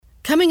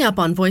Coming up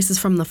on Voices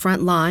from the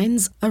Front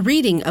Lines, a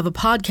reading of a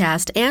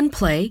podcast and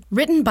play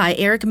written by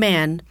Eric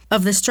Mann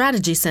of the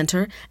Strategy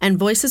Center and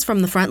Voices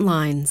from the Front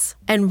Lines,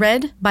 and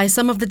read by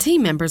some of the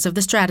team members of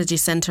the Strategy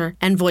Center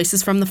and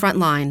Voices from the Front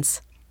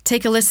Lines.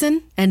 Take a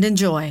listen and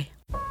enjoy.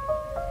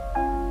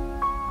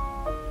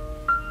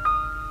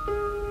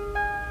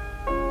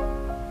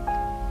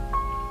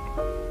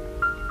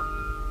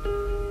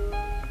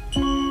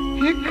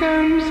 Here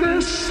comes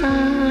the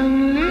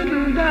sun,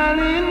 little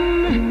darling.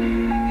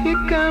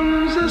 Here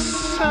comes the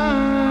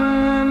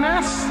sun.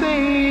 I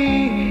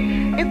say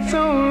it's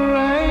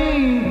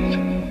alright.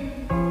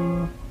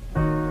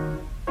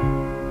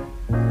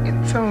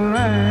 It's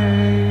alright.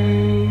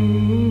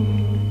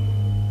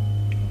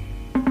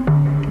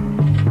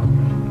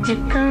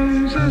 Here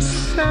comes the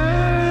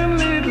sun,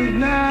 little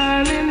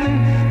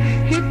darling.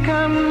 Here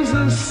comes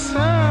the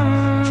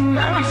sun.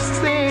 I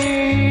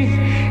say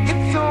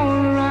it's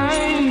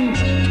alright.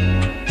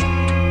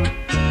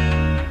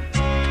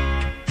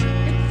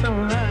 It's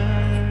alright.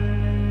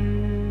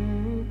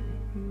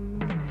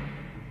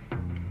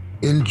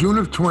 In June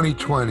of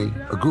 2020,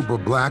 a group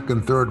of Black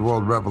and Third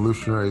World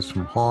revolutionaries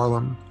from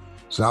Harlem,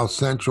 South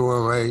Central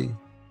LA,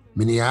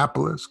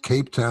 Minneapolis,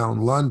 Cape Town,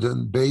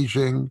 London,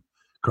 Beijing,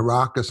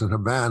 Caracas, and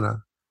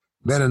Havana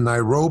met in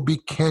Nairobi,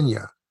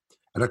 Kenya,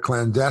 at a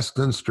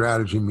clandestine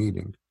strategy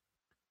meeting.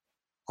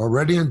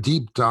 Already in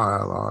deep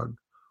dialogue,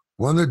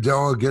 one of the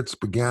delegates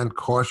began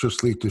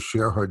cautiously to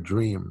share her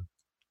dream.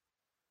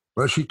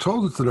 But as she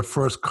told it to the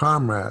first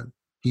comrade,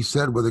 he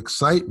said with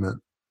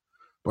excitement,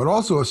 but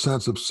also a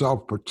sense of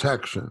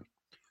self-protection,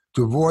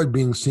 to avoid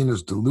being seen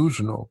as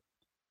delusional,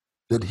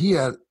 that he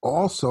had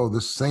also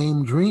the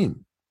same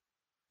dream.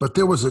 But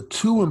there was a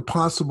too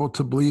impossible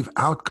to believe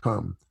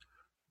outcome.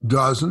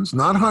 Dozens,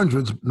 not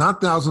hundreds, not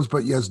thousands,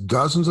 but yes,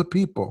 dozens of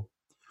people,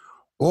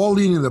 all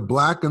leading the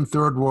Black and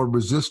Third World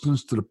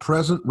resistance to the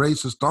present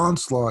racist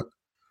onslaught,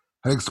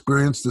 had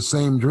experienced the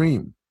same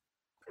dream.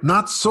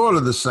 Not sort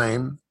of the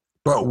same,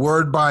 but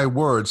word by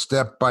word,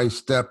 step by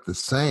step, the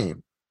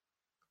same.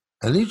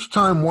 And each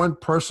time one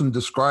person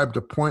described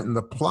a point in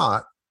the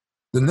plot,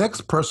 the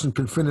next person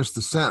could finish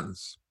the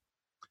sentence.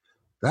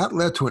 That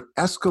led to an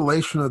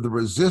escalation of the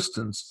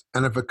resistance,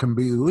 and if it can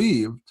be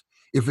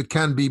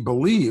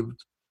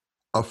believed,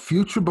 a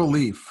future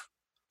belief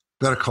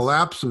that a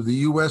collapse of the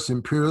U.S.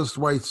 imperialist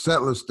white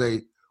settler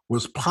state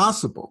was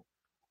possible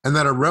and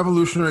that a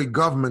revolutionary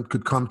government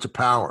could come to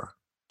power.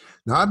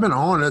 Now, I've been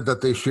honored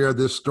that they shared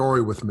this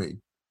story with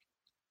me.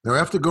 Now,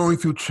 after going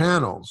through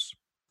channels,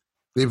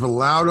 they've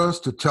allowed us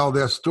to tell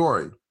their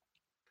story.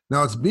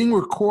 Now, it's being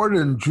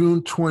recorded in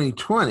June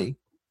 2020,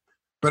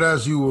 but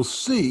as you will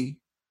see,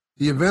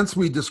 the events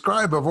we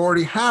describe have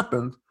already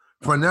happened,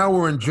 for now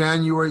we're in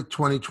January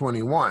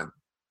 2021.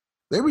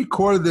 They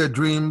recorded their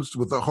dreams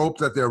with the hope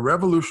that their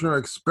revolutionary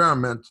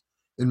experiment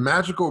in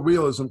magical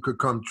realism could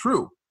come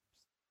true.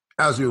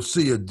 As you'll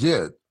see, it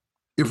did.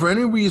 If for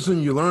any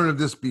reason you learn of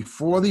this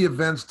before the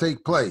events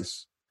take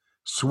place,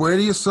 swear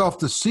to yourself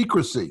to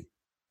secrecy,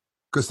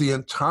 because the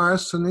entire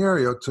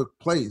scenario took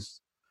place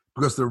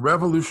because the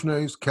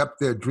revolutionaries kept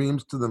their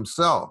dreams to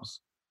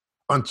themselves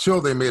until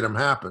they made them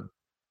happen.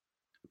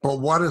 But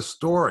what a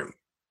story.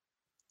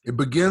 It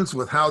begins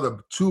with how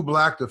the Too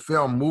Black to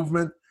Fail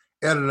movement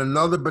added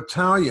another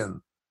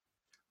battalion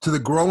to the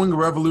growing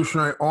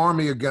revolutionary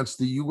army against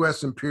the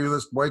U.S.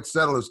 imperialist white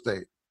settler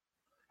state,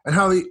 and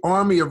how the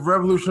army of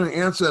revolutionary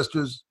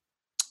ancestors,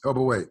 oh,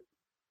 but wait,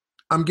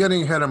 I'm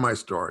getting ahead of my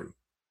story.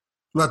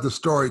 Let the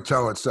story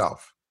tell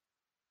itself.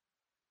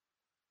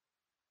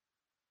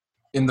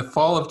 In the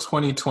fall of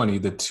 2020,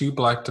 the Too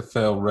Black to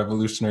Fail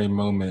revolutionary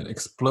movement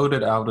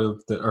exploded out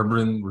of the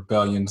urban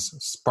rebellions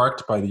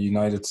sparked by the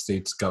United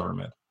States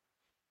government.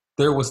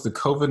 There was the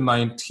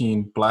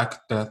COVID-19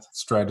 Black Death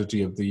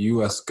strategy of the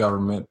U.S.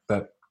 government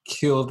that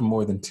killed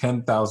more than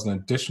 10,000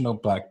 additional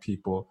Black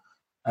people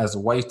as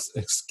whites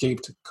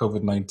escaped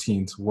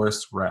COVID-19's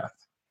worst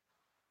wrath.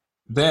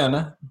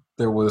 Then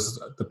there was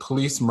the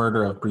police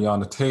murder of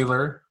Breonna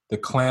Taylor, the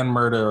Klan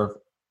murder of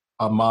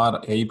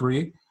Ahmaud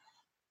Arbery,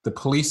 the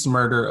police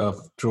murder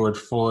of George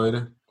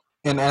Floyd.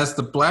 And as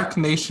the Black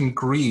nation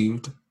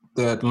grieved,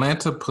 the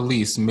Atlanta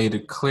police made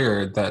it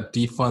clear that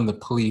defund the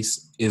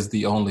police is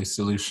the only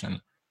solution.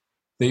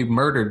 They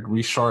murdered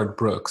Rayshard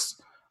Brooks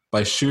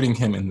by shooting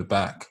him in the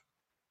back.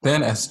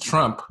 Then as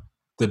Trump,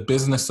 the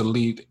business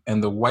elite,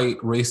 and the white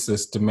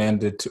racists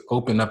demanded to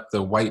open up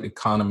the white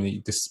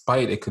economy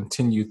despite a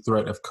continued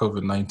threat of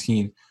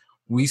COVID-19,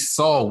 we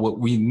saw what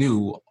we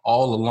knew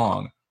all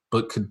along,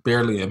 but could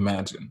barely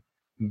imagine.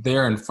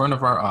 There in front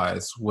of our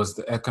eyes was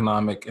the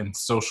economic and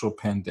social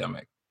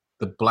pandemic.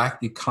 The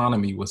Black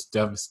economy was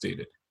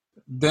devastated.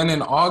 Then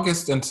in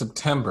August and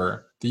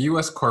September, the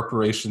US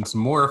corporations,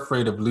 more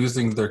afraid of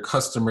losing their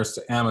customers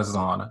to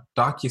Amazon,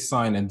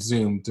 DocuSign, and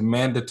Zoom,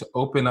 demanded to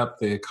open up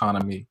the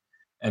economy.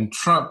 And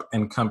Trump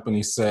and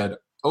company said,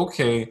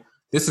 okay,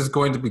 this is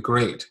going to be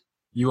great.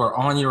 You are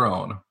on your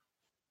own.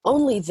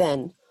 Only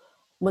then,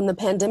 when the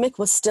pandemic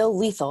was still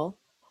lethal,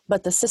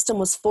 but the system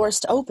was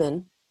forced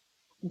open,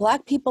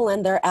 Black people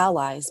and their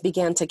allies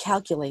began to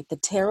calculate the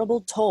terrible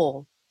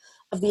toll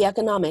of the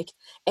economic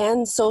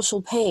and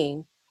social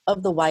pain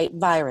of the white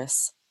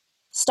virus.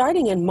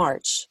 Starting in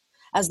March,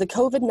 as the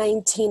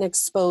COVID-19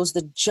 exposed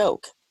the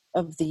joke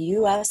of the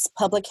U.S.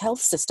 public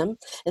health system,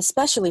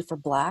 especially for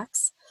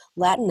Blacks,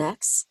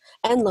 Latinx,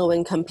 and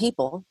low-income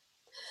people,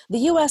 the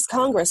U.S.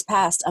 Congress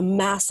passed a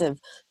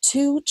massive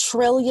 $2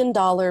 trillion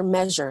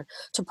measure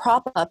to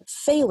prop up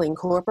failing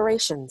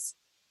corporations.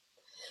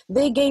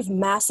 They gave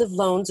massive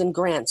loans and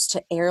grants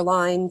to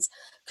airlines,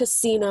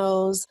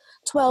 casinos,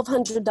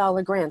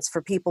 $1,200 grants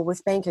for people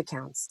with bank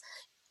accounts,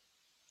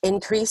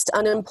 increased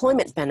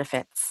unemployment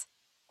benefits.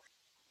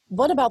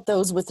 What about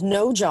those with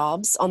no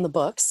jobs on the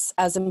books,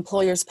 as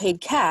employers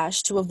paid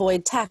cash to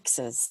avoid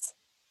taxes?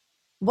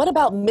 What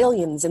about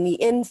millions in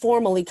the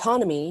informal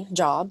economy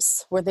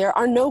jobs where there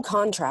are no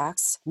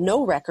contracts,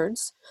 no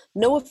records,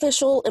 no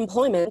official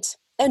employment,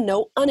 and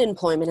no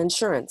unemployment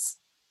insurance?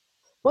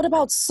 What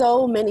about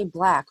so many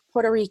Black,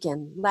 Puerto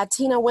Rican,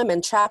 Latina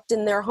women trapped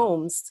in their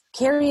homes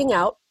carrying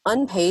out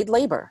unpaid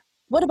labor?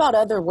 What about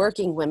other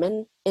working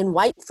women in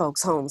white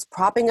folks' homes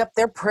propping up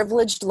their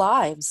privileged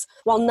lives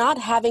while not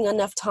having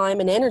enough time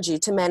and energy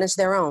to manage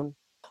their own,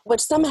 which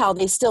somehow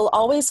they still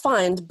always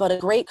find but a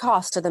great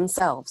cost to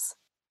themselves?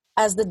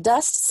 As the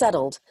dust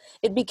settled,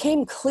 it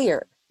became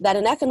clear that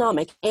an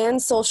economic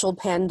and social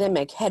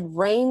pandemic had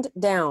rained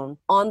down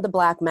on the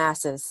Black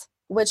masses,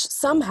 which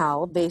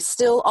somehow they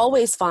still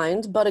always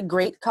find but a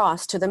great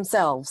cost to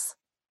themselves.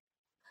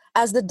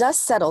 As the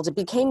dust settled, it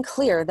became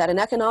clear that an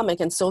economic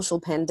and social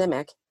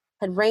pandemic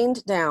had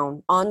rained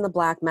down on the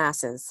Black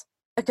masses,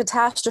 a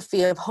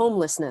catastrophe of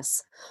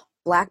homelessness,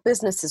 Black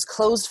businesses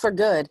closed for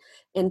good,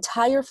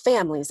 entire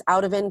families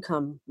out of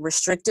income,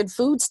 restricted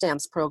food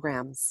stamps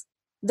programs.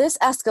 This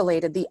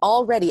escalated the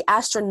already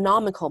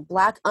astronomical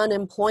Black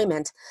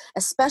unemployment,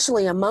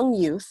 especially among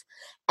youth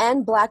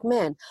and Black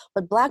men,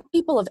 but Black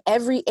people of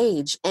every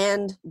age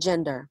and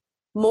gender.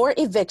 More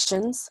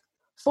evictions,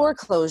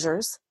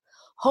 foreclosures,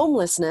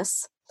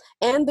 homelessness,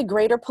 and the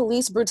greater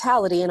police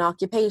brutality and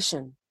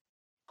occupation.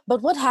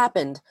 But what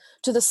happened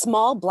to the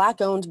small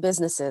Black-owned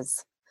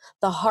businesses,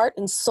 the heart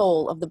and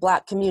soul of the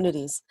Black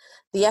communities,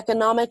 the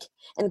economic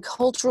and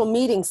cultural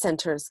meeting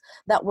centers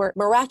that were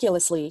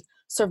miraculously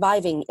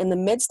surviving in the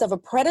midst of a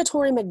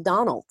predatory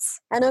McDonald's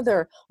and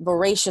other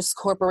voracious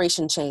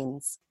corporation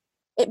chains?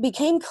 It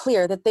became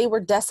clear that they were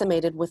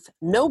decimated with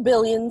no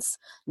billions,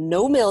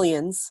 no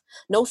millions,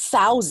 no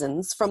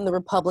thousands from the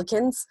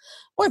Republicans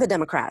or the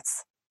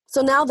Democrats.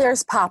 So now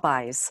there's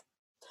Popeyes,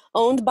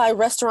 owned by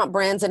Restaurant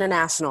Brands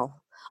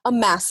International, a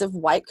massive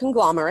white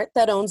conglomerate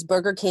that owns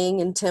Burger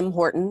King and Tim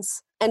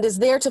Hortons and is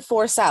there to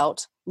force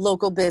out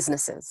local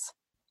businesses.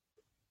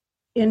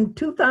 In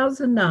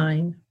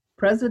 2009,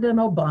 President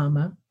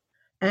Obama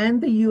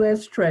and the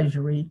U.S.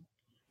 Treasury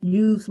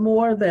used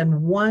more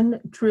than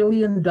 $1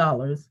 trillion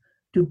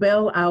to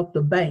bail out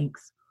the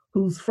banks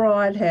whose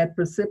fraud had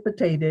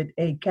precipitated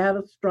a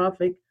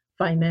catastrophic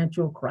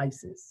financial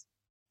crisis.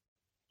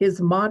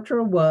 His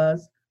mantra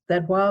was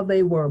that while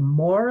they were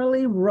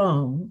morally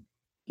wrong,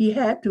 he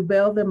had to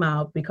bail them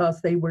out because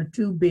they were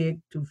too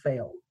big to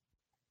fail.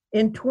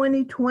 In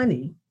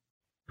 2020,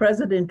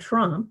 President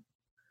Trump,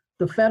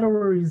 the Federal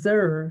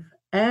Reserve,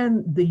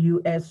 and the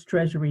U.S.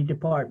 Treasury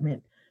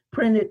Department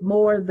printed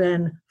more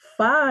than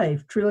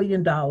 $5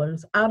 trillion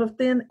out of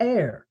thin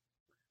air,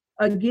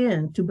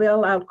 again to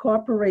bail out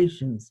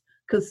corporations,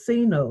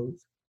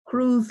 casinos,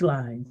 cruise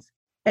lines,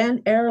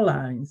 and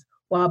airlines,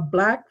 while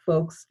Black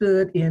folks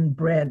stood in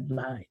bread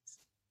lines.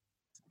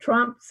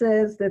 Trump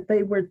says that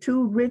they were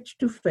too rich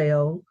to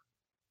fail,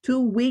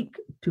 too weak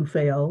to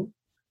fail,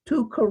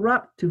 too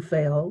corrupt to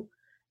fail,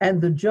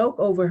 and the joke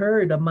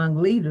overheard among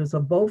leaders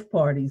of both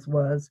parties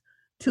was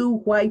too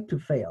white to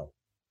fail.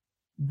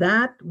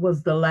 That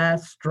was the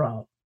last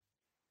straw.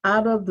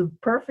 Out of the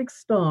perfect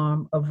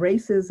storm of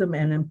racism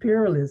and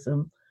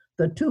imperialism,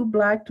 the Too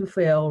Black to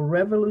Fail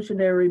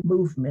revolutionary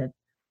movement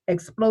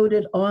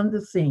exploded on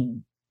the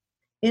scene,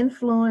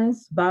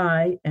 influenced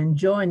by and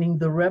joining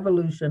the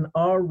revolution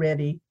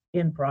already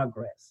in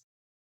progress.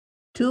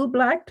 Too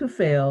Black to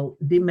Fail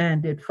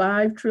demanded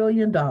 $5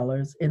 trillion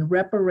in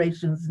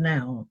reparations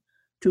now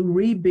to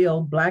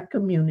rebuild Black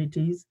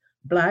communities,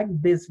 Black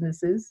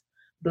businesses,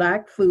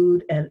 Black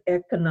food and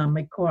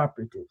economic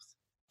cooperatives.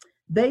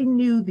 They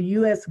knew the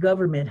US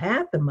government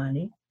had the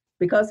money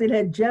because it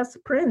had just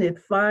printed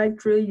 $5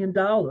 trillion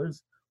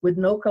with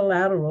no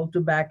collateral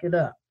to back it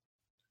up.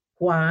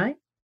 Why?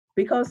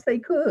 Because they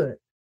could.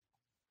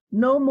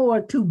 No more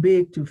too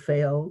big to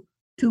fail,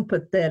 too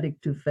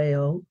pathetic to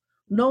fail,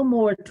 no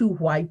more too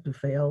white to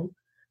fail.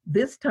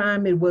 This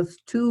time it was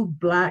too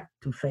Black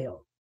to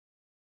fail.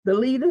 The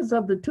leaders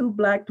of the Too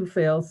Black to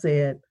Fail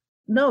said,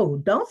 no,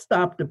 don't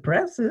stop the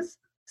presses.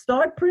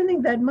 Start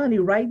printing that money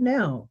right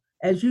now,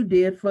 as you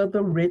did for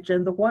the rich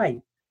and the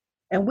white.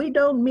 And we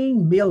don't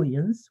mean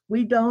millions.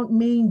 We don't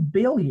mean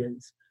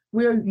billions.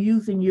 We're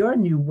using your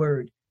new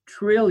word,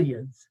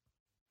 trillions.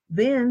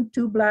 Then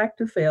Too Black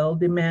to Fail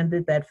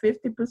demanded that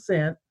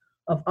 50%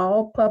 of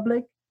all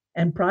public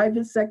and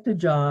private sector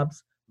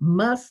jobs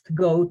must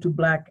go to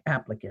Black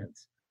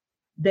applicants.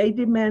 They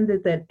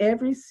demanded that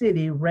every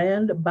city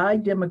ran by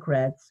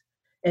Democrats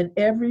and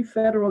every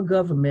federal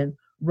government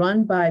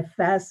run by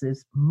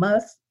fascists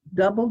must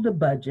double the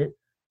budget,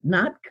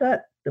 not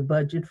cut the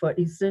budget for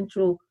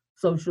essential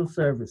social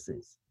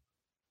services.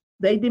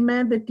 They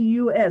demand that the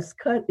U.S.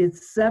 cut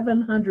its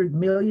 $700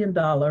 million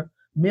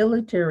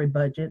military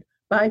budget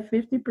by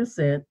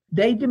 50%.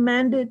 They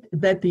demanded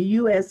that the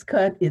U.S.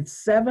 cut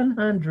its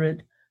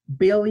 $700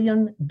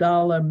 billion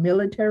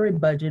military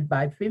budget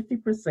by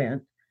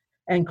 50%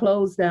 and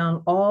close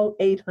down all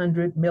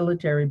 800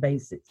 military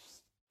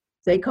bases.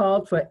 They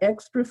called for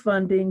extra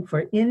funding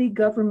for any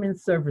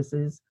government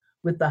services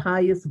with the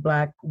highest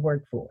Black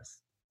workforce.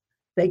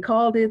 They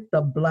called it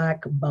the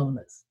Black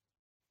bonus.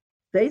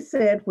 They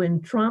said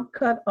when Trump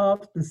cut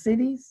off the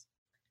cities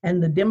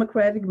and the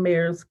Democratic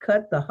mayors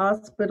cut the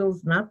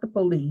hospitals, not the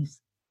police,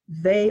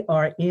 they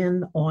are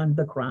in on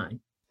the crime.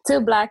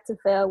 Too Black to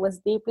Fail was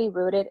deeply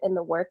rooted in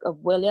the work of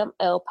William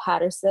L.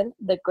 Patterson,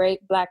 the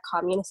great Black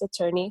communist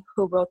attorney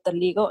who wrote the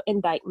legal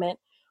indictment,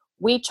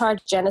 "We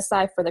charge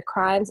genocide for the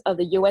crimes of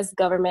the U.S.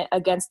 government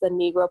against the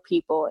Negro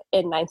people"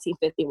 in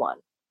 1951.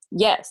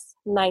 Yes,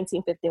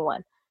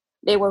 1951.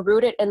 They were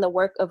rooted in the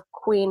work of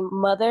Queen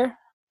Mother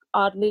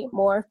Audley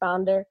Moore,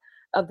 founder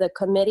of the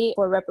Committee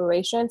for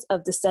Reparations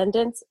of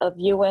Descendants of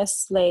U.S.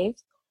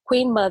 Slaves.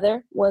 Queen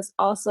Mother was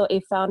also a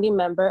founding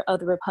member of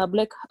the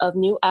Republic of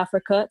New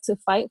Africa to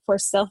fight for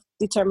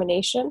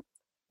self-determination,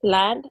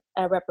 land,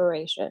 and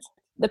reparations.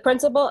 The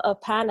principle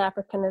of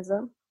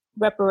Pan-Africanism,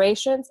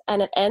 reparations,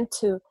 and an end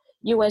to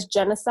U.S.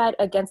 genocide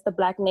against the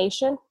Black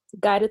nation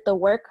guided the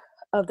work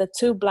of the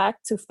Too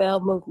Black to Fail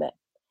movement.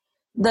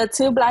 The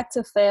Too Black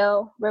to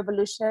Fail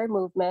revolutionary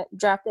movement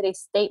drafted a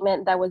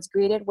statement that was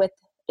greeted with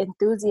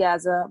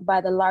enthusiasm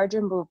by the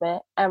larger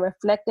movement and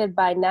reflected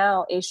by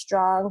now a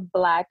strong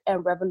Black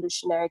and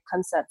revolutionary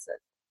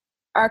consensus.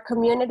 Our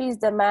communities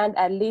demand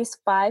at least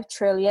 $5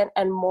 trillion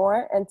and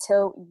more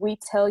until we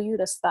tell you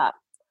to stop.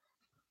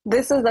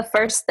 This is the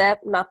first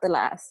step, not the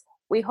last.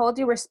 We hold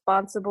you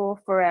responsible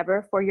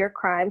forever for your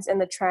crimes in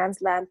the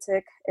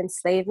transatlantic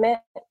enslavement,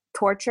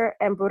 torture,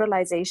 and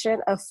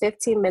brutalization of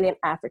 15 million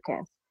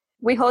Africans.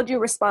 We hold you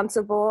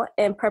responsible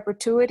in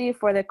perpetuity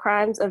for the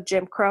crimes of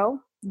Jim Crow,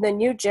 the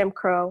new Jim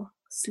Crow,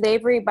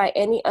 slavery by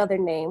any other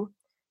name,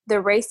 the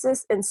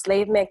racist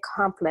enslavement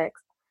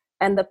complex,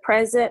 and the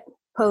present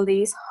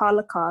police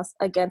holocaust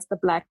against the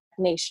Black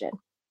nation.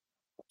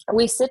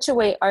 We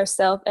situate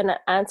ourselves in an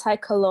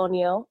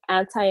anti-colonial,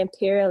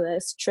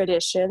 anti-imperialist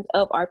tradition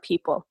of our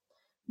people.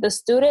 The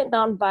Student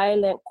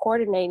Nonviolent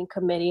Coordinating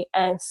Committee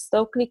and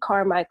Stokely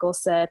Carmichael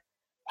said,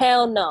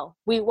 "Hell no,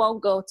 we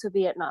won't go to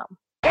Vietnam."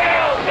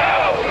 Hell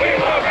no, we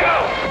won't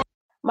go!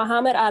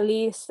 Muhammad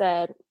Ali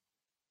said,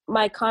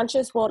 "My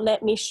conscience won't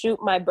let me shoot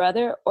my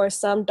brother or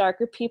some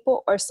darker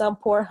people or some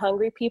poor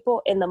hungry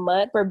people in the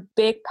mud for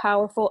big,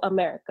 powerful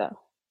America."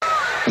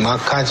 My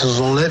conscience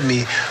won't let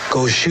me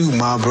go shoot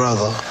my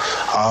brother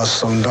or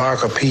some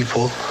darker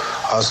people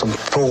or some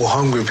poor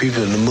hungry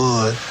people in the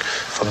mud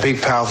for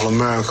big, powerful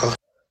America.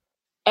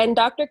 And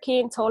Dr.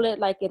 King told it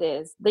like it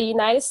is. The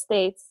United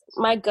States,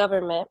 my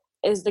government,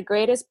 is the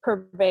greatest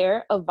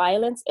purveyor of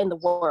violence in the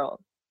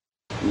world.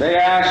 They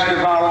asked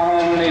if our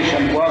own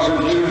nation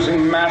wasn't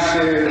using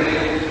massive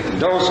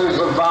doses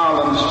of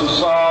violence to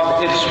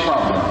solve its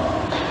problem,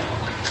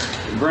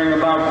 to bring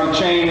about the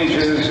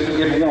changes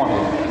it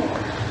wanted.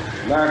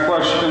 Their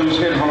questions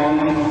hit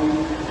home,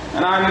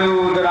 and I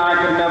knew that I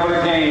could never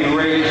again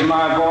raise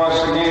my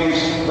voice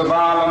against the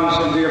violence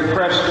of the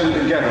oppressed in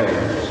the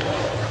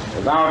ghettos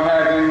without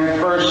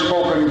having first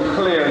spoken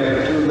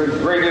clearly to the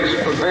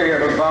greatest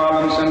purveyor of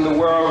violence in the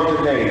world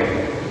today,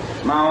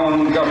 my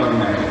own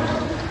government.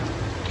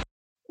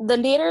 The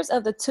leaders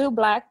of the Too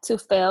Black to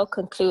Fail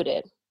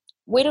concluded,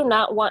 "We do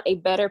not want a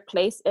better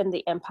place in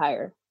the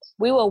empire.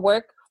 We will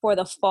work for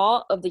the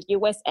fall of the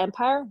U.S.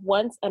 empire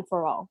once and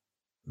for all."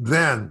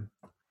 Then,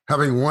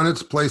 having won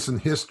its place in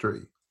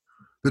history,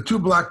 the Too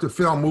Black to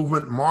Fail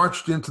movement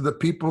marched into the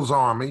People's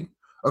Army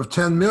of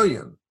 10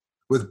 million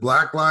with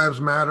Black Lives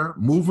Matter,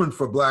 Movement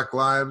for Black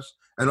Lives,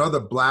 and other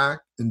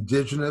Black,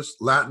 Indigenous,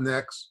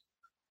 Latinx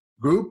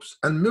groups,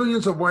 and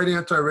millions of white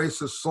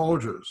anti-racist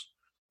soldiers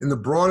in the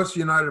broadest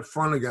united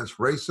front against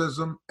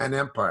racism and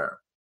empire.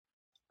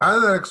 Out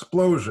of that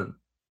explosion,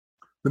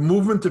 the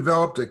movement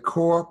developed a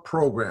core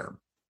program,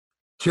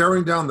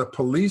 tearing down the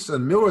police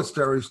and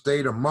military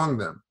state among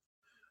them.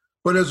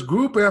 But as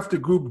group after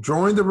group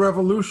joined the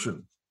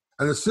revolution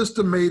and the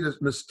system made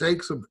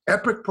mistakes of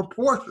epic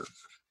proportions,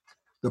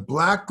 the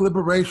Black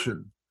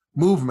Liberation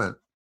Movement,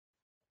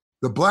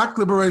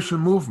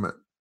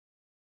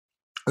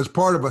 as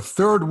part of a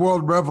third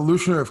world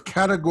revolution of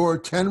category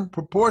 10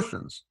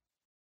 proportions,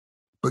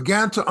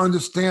 began to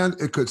understand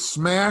it could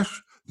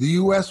smash the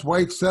U.S.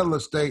 white settler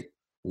state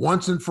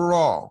once and for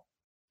all.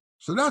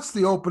 So that's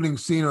the opening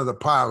scene of the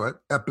pilot,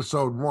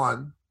 episode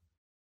 1,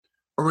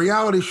 a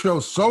reality show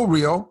so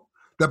real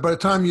that by the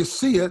time you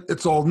see it,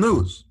 it's old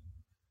news.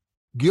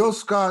 Gil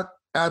Scott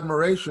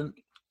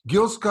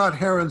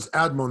Heron's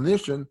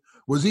admonition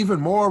was even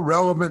more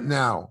relevant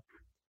now.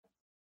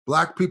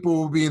 Black people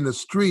will be in the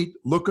street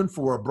looking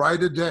for a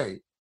brighter day.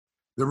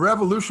 The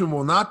revolution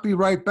will not be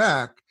right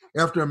back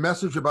after a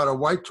message about a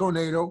white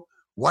tornado,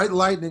 white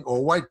lightning,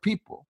 or white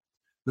people.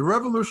 The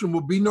revolution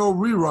will be no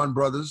rerun,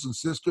 brothers and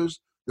sisters.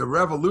 The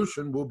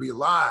revolution will be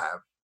live.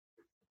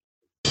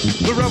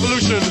 The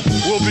revolution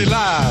will be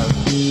live.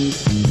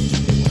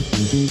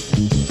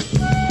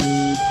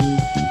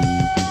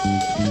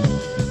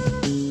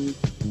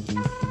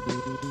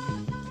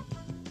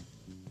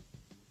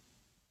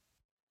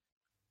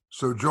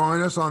 So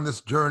join us on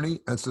this journey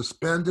and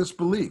suspend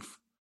disbelief.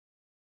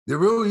 There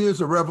really is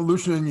a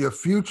revolution in your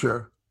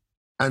future,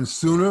 and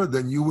sooner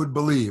than you would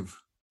believe.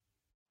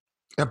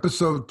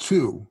 Episode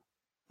 2,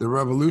 The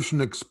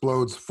Revolution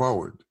Explodes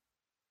Forward.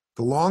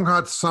 The long,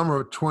 hot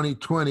summer of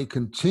 2020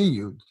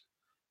 continued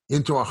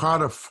into a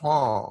hotter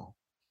fall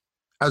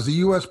as the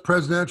U.S.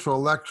 presidential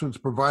elections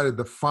provided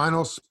the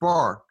final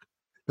spark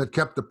that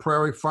kept the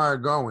prairie fire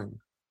going,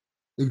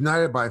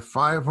 ignited by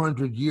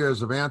 500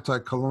 years of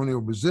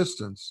anti-colonial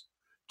resistance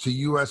to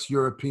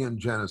U.S.-European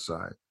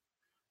genocide.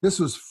 This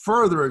was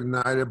further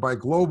ignited by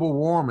global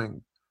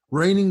warming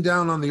raining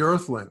down on the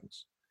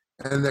earthlings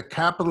and the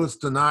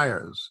capitalist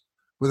deniers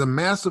with a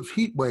massive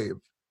heat wave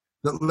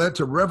that led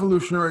to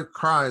revolutionary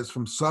cries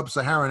from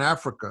sub-Saharan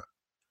Africa.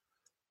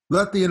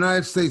 Let the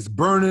United States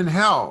burn in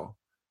hell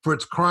for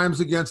its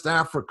crimes against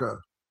Africa,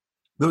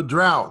 the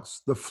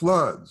droughts, the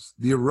floods,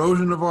 the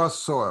erosion of our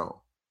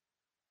soil.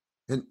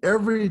 And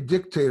every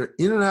dictator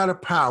in and out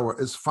of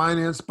power is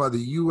financed by the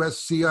US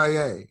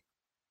CIA.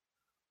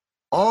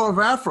 All of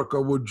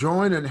Africa will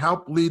join and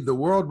help lead the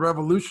world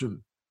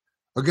revolution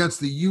against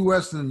the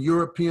US and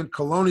European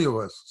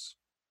colonialists.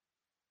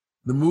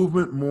 The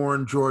movement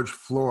mourned George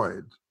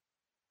Floyd,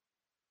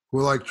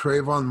 who, like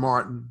Trayvon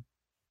Martin,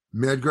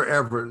 Medgar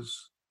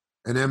Evers,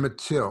 and Emmett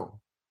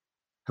Till,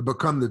 have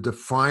become the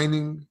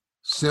defining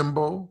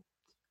symbol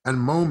and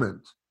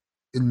moment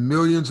in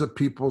millions of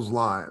people's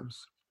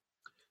lives.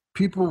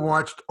 People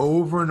watched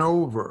over and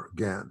over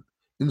again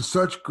in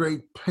such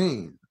great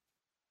pain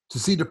to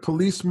see the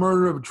police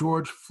murder of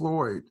George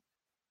Floyd,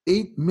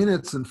 8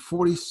 minutes and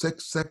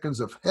 46 seconds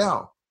of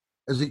hell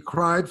as he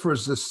cried for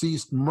his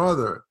deceased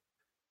mother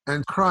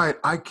and cried,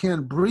 "I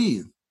can't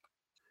breathe."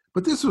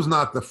 But this was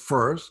not the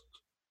first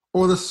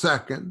or the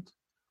second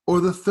or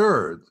the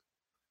third.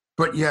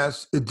 But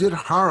yes, it did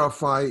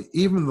horrify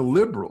even the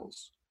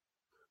liberals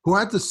who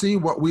had to see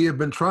what we have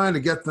been trying to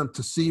get them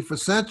to see for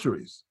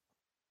centuries.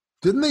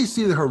 Didn't they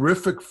see the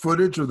horrific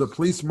footage of the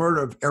police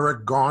murder of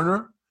Eric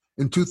Garner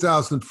in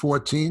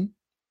 2014?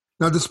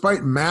 Now,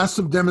 despite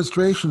massive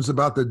demonstrations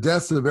about the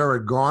deaths of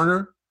Eric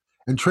Garner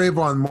and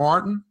Trayvon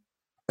Martin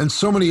and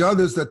so many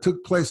others that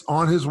took place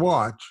on his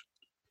watch,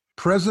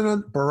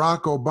 President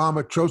Barack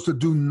Obama chose to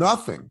do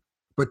nothing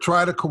but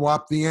try to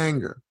co-opt the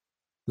anger.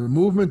 The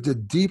movement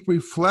did deep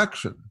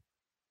reflection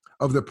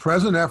of the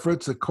present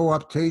efforts at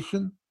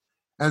co-optation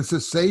and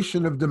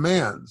cessation of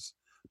demands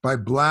by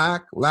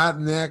Black,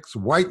 Latinx,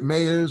 white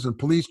mayors and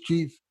police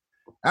chiefs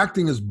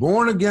acting as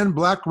born-again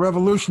Black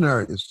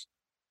revolutionaries,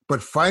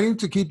 but fighting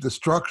to keep the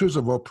structures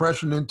of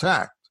oppression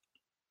intact.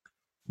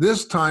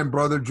 This time,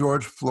 Brother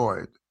George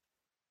Floyd,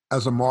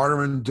 as a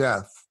martyr in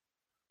death,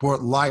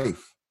 brought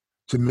life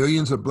to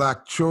millions of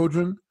Black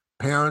children,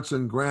 parents,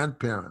 and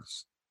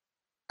grandparents.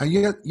 And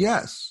yet,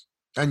 yes,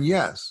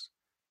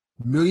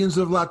 millions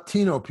of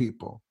Latino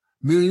people,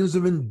 millions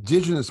of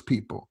indigenous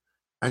people,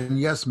 and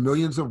yes,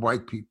 millions of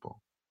white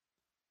people.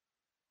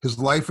 His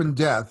life and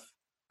death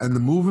and the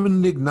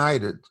movement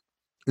ignited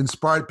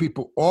inspired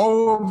people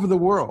all over the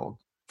world,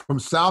 from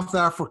South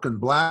African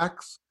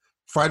Blacks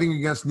fighting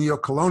against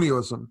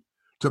neocolonialism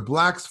to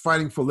Blacks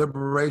fighting for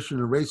liberation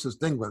in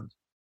racist England.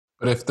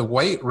 But if the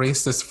white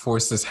racist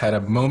forces had a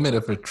moment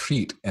of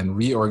retreat and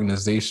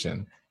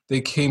reorganization,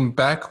 they came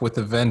back with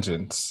a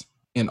vengeance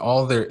in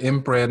all their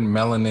inbred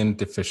melanin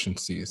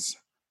deficiencies.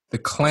 The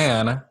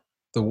Klan,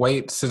 the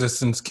White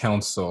Citizens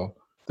Council,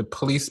 the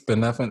police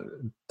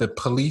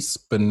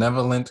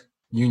benevolent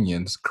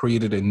unions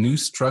created a new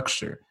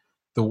structure,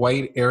 the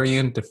White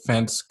Aryan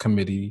Defense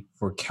Committee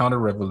for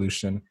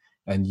Counter-Revolution,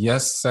 and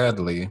yes,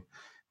 sadly,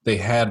 they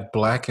had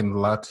Black and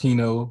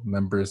Latino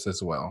members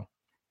as well.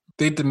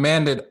 They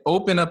demanded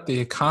open up the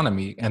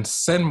economy and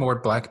send more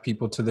Black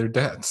people to their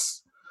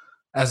deaths.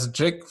 As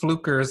Jake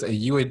Flukers, a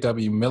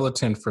UAW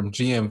militant from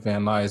GM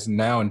Van Nuys,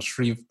 now in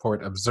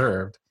Shreveport,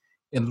 observed,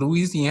 in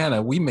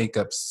Louisiana, we make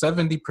up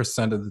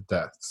 70% of the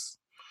deaths.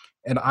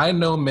 And I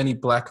know many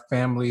Black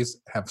families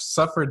have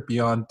suffered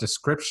beyond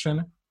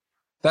description.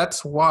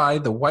 That's why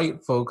the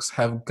white folks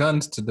have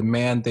guns to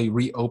demand they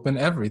reopen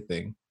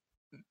everything.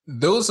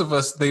 Those of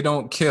us they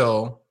don't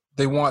kill,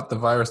 they want the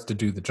virus to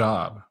do the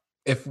job.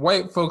 If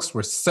white folks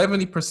were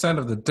 70%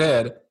 of the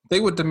dead, they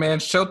would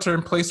demand shelter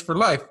in place for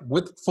life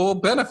with full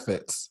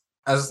benefits.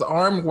 As the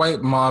armed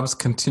white mobs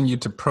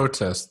continued to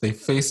protest, they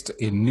faced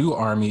a new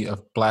army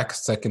of Black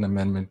Second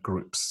Amendment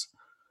groups.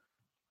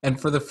 And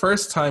for the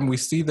first time, we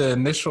see the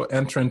initial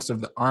entrance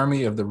of the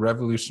Army of the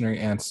Revolutionary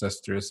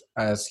Ancestors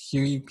as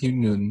Huey P.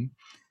 Newton,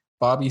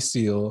 Bobby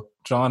Seale,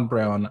 John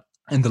Brown,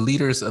 and the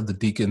leaders of the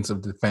Deacons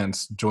of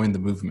Defense joined the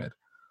movement.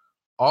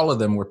 All of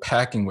them were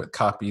packing with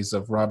copies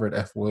of Robert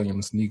F.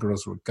 Williams'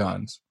 Negroes with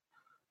Guns.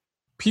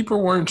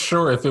 People weren't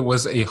sure if it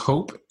was a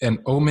hope, an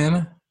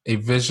omen, a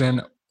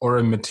vision, or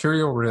a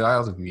material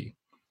reality.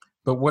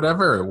 But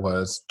whatever it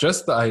was,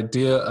 just the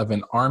idea of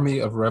an army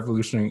of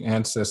revolutionary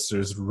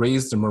ancestors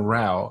raised the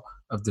morale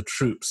of the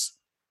troops.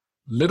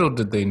 Little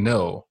did they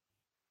know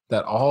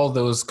that all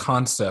those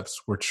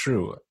concepts were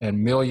true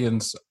and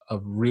millions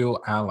of real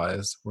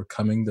allies were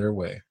coming their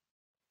way.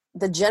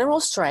 The general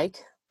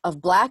strike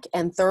of Black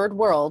and Third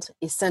World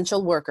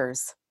essential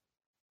workers.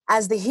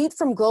 As the heat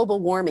from global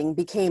warming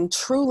became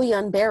truly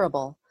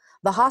unbearable,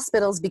 the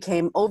hospitals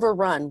became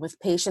overrun with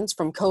patients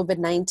from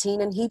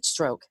COVID-19 and heat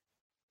stroke.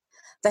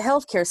 The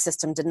healthcare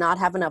system did not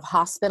have enough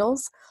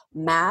hospitals,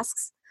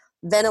 masks,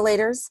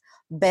 ventilators,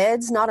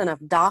 beds, not enough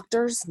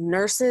doctors,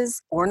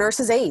 nurses, or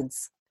nurses'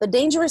 aides. The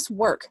dangerous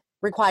work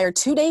required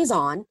 2 days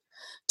on,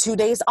 2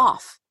 days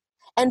off,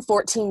 and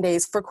 14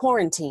 days for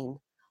quarantine,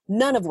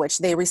 none of which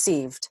they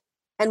received.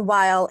 And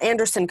while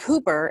Anderson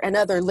Cooper and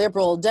other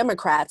liberal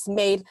Democrats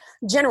made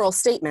general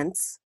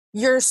statements,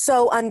 "You're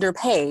so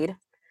underpaid,"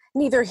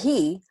 neither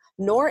he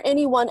nor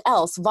anyone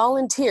else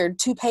volunteered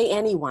to pay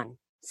anyone.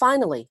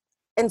 Finally,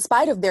 in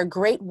spite of their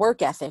great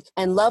work ethic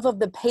and love of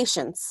the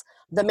patients,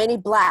 the many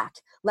Black,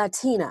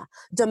 Latina,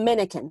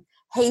 Dominican,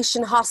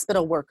 Haitian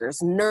hospital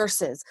workers,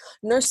 nurses,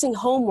 nursing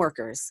home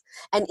workers,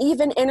 and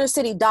even inner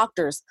city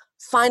doctors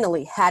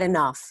finally had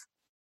enough.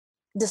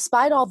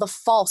 Despite all the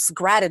false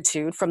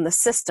gratitude from the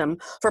system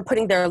for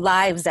putting their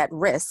lives at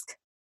risk,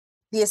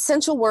 the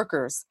essential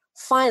workers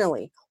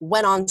finally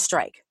went on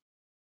strike.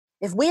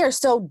 "If we are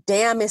so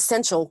damn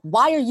essential,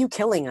 why are you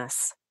killing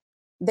us?"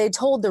 They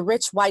told the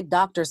rich white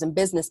doctors and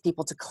business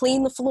people to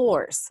clean the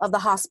floors of the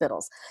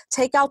hospitals,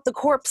 take out the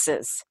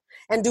corpses,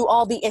 and do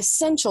all the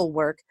essential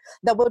work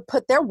that would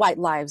put their white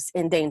lives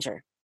in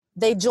danger.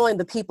 They joined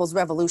the People's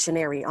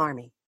Revolutionary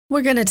Army.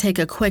 We're going to take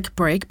a quick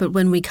break, but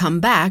when we come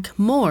back,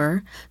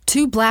 more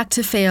Too Black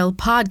to Fail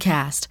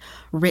podcast,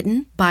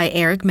 written by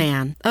Eric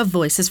Mann of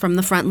Voices from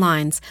the Front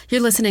Lines.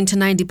 You're listening to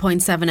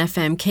 90.7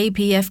 FM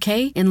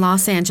KPFK in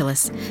Los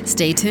Angeles.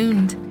 Stay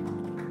tuned.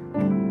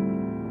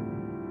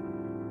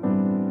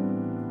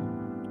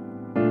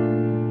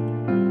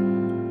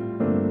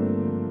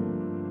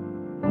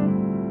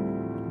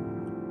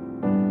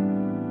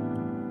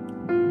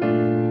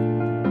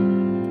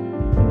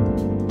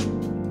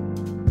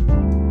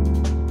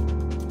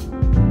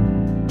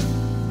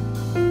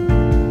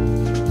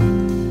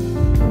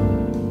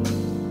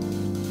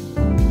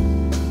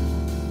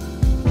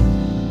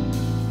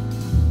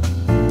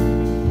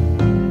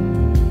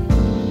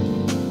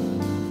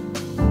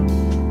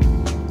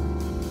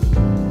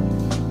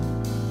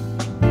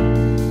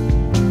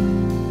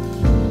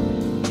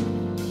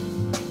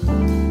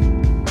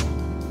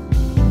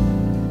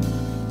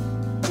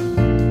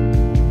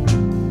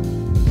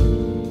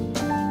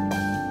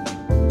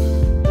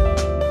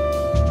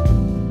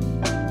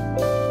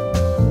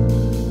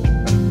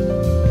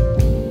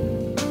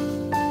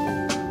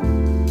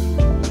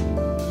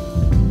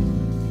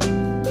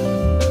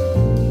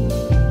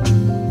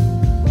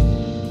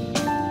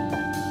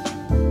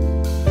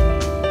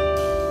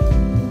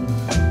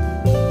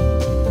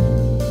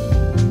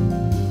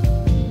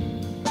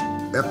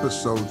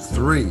 Episode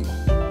 3,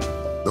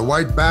 The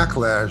White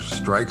Backlash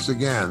Strikes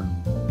Again.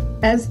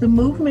 As the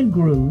movement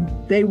grew,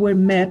 they were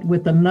met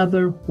with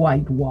another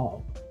white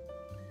wall.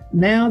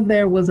 Now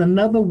there was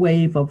another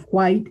wave of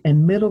white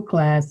and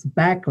middle-class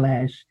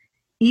backlash,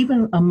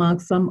 even among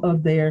some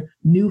of their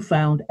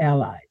newfound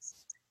allies.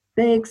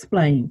 They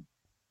explained,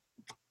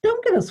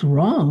 "Don't get us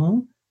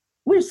wrong,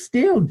 we're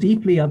still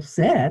deeply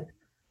upset,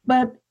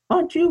 but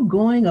aren't you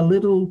going a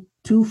little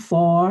too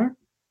far,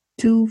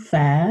 too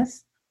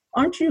fast?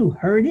 Aren't you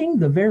hurting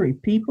the very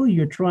people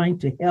you're trying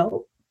to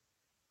help?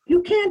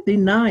 You can't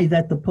deny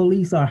that the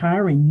police are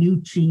hiring new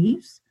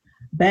chiefs,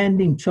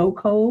 banding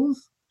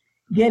chokeholds,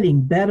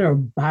 getting better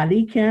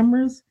body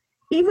cameras,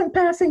 even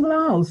passing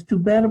laws to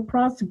better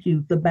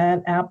prosecute the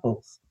bad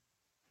apples.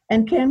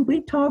 And can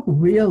we talk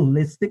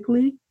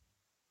realistically?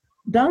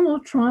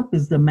 Donald Trump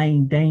is the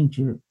main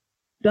danger.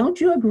 Don't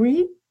you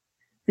agree?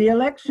 The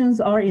elections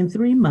are in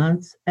 3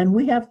 months, and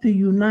we have to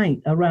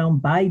unite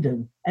around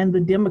Biden and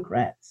the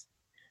Democrats.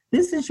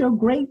 This is your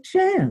great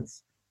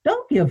chance.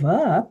 Don't give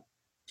up.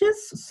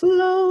 Just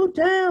slow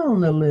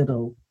down a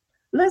little.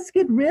 Let's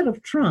get rid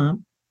of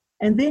Trump,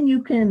 and then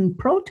you can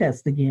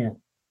protest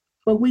again.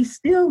 But we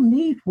still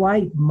need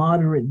white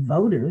moderate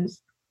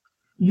voters.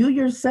 You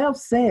yourself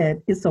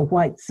said it's a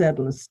white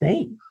settler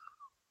state.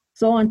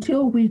 So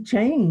until we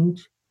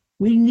change,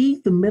 we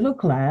need the middle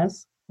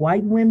class,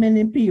 white women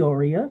in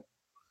Peoria.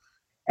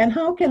 And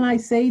how can I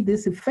say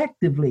this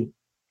effectively?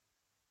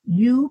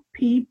 You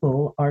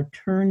people are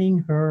turning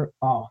her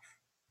off."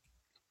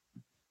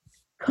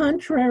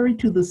 Contrary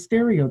to the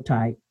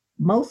stereotype,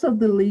 most of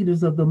the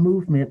leaders of the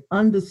movement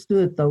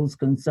understood those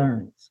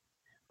concerns,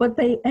 but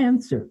they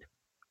answered.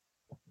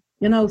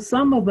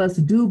 Some of us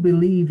do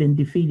believe in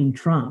defeating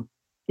Trump.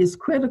 It's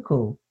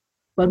critical,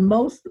 but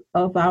most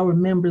of our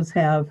members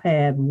have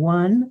had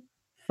 1,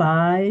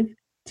 5,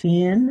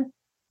 10,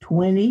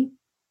 20,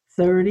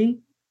 30,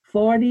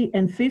 40,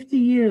 and 50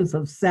 years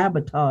of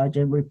sabotage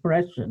and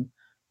repression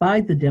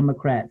by the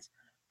Democrats,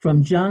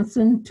 from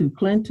Johnson to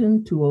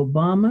Clinton to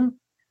Obama.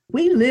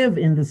 We live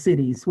in the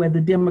cities where the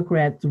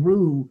Democrats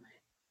rule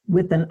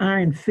with an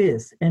iron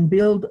fist and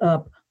build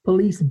up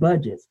police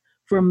budgets,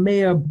 from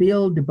Mayor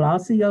Bill de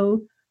Blasio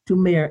to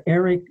Mayor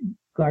Eric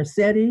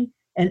Garcetti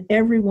and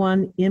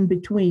everyone in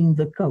between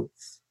the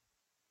coats.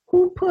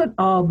 Who put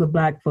all the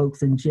Black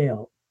folks in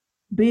jail?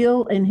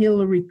 Bill and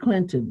Hillary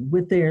Clinton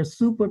with their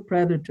super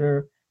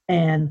predator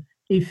and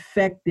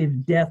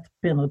effective death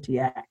penalty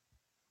act.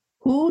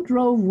 Who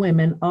drove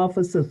women off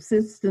of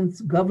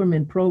subsistence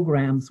government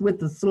programs with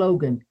the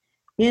slogan,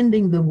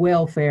 ending the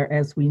welfare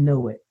as we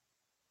know it?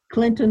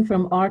 Clinton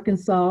from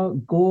Arkansas,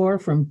 Gore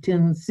from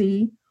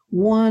Tennessee,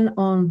 won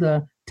on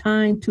the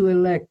time to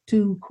elect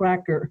 2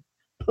 cracker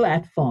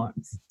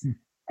platforms.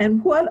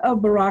 And what of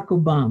Barack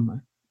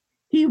Obama?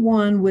 He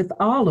won with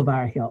all of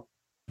our help.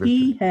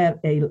 He had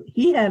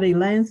a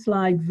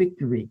landslide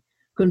victory,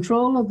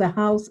 control of the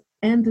House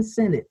and the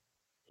Senate.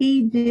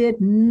 He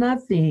did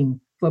nothing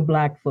for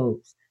Black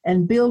folks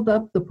and build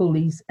up the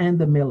police and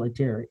the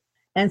military.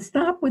 And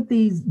stop with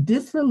these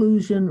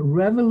disillusioned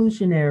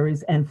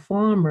revolutionaries and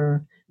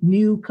former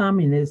new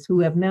communists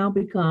who have now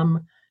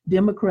become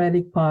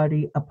Democratic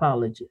Party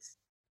apologists.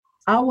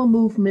 Our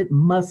movement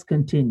must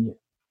continue.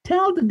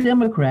 Tell the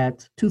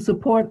Democrats to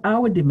support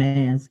our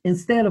demands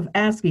instead of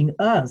asking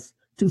us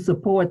to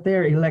support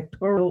their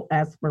electoral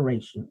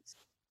aspirations.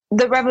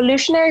 The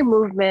revolutionary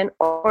movement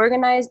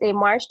organized a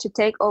march to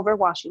take over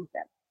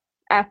Washington.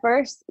 At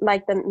first,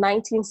 like the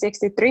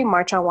 1963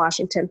 March on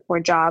Washington for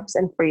Jobs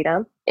and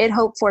Freedom, it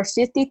hoped for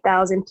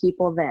 50,000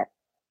 people then.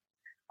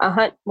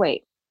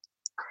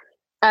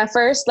 At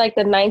first, like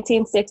the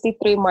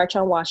 1963 March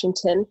on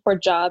Washington for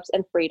Jobs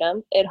and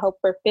Freedom, it hoped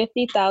for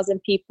 50,000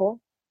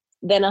 people,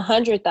 then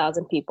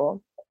 100,000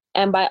 people.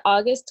 And by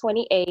August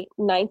 28,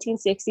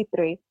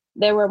 1963,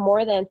 there were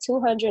more than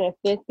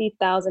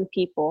 250,000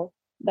 people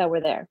that were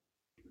there.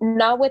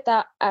 Not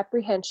without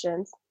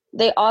apprehensions,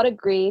 they all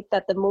agreed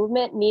that the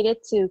movement needed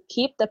to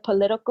keep the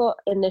political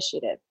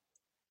initiative.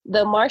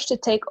 The march to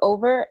take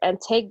over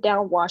and take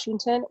down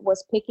Washington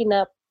was picking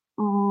up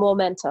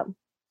momentum.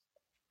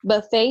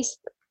 But faced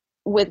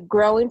with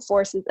growing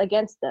forces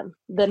against them,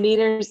 the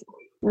leaders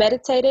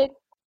meditated,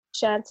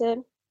 chanted,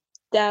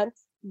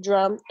 danced,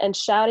 drummed, and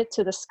shouted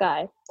to the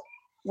sky,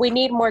 "We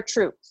need more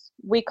troops.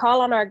 We call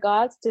on our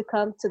gods to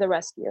come to the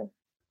rescue."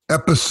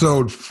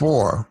 Episode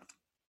 4,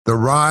 The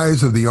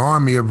Rise of the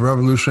Army of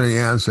Revolutionary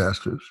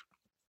Ancestors.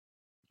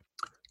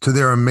 To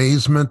their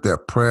amazement, their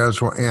prayers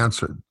were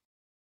answered.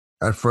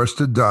 At first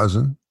a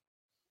dozen,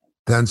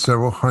 then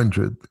several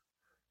hundred,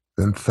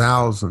 then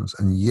thousands,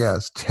 and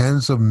yes,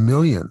 tens of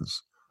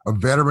millions of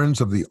veterans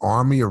of the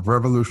Army of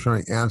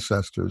Revolutionary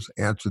Ancestors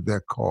answered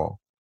their call.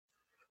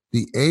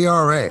 The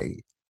ARA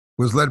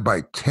was led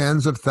by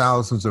tens of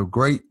thousands of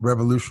great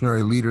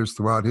revolutionary leaders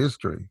throughout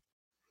history.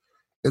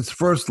 Its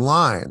first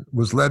line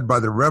was led by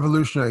the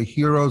revolutionary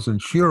heroes and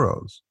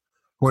sheroes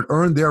who had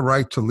earned their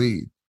right to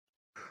lead.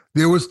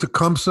 There was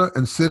Tecumseh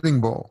and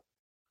Sitting Bull,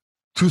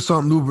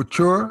 Toussaint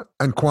Louverture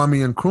and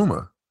Kwame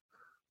Nkrumah,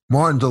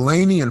 Martin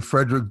Delany and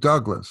Frederick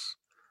Douglass,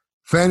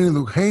 Fannie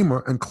Lou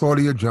Hamer and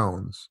Claudia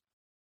Jones,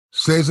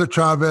 Cesar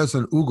Chavez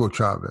and Hugo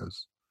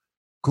Chavez,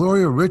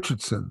 Gloria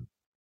Richardson,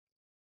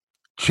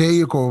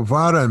 Che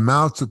Guevara and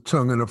Mao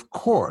Zedong, and of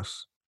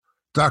course,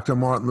 Dr.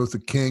 Martin Luther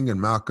King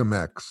and Malcolm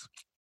X.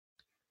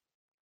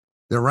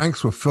 Their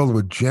ranks were filled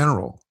with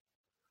General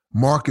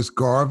Marcus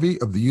Garvey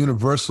of the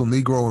Universal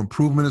Negro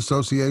Improvement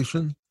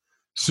Association,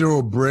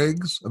 Cyril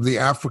Briggs of the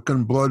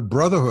African Blood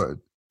Brotherhood,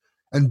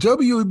 and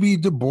W.E.B.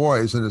 Du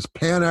Bois and his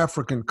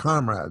Pan-African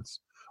comrades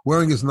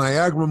wearing his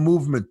Niagara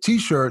Movement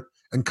T-shirt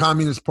and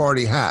Communist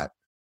Party hat,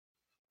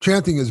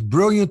 chanting his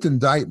brilliant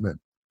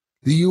indictment,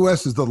 "The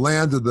U.S. is the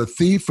land of the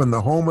thief and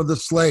the home of the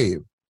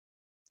slave."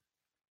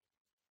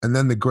 And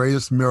then the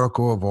greatest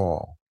miracle of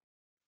all,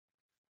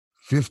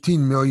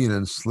 15 million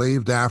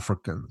enslaved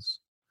Africans,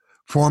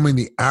 forming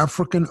the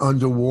African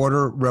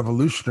Underwater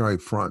Revolutionary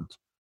Front,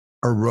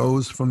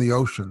 arose from the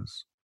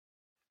oceans.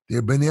 They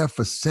had been there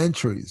for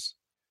centuries,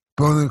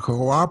 building a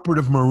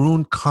cooperative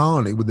maroon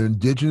colony with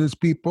indigenous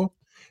people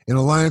in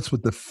alliance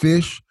with the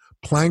fish,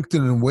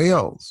 plankton, and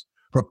whales,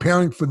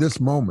 preparing for this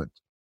moment.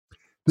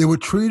 They were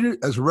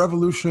treated as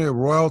revolutionary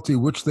royalty,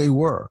 which they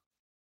were.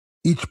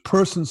 Each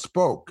person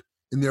spoke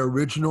in their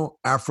original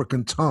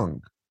African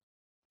tongue.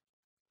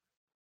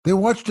 They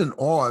watched in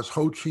awe as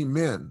Ho Chi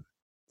Minh,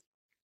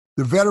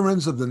 the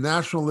veterans of the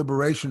National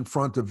Liberation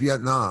Front of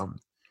Vietnam,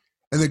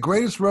 and the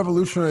greatest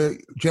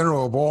revolutionary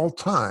general of all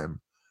time,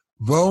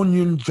 Vo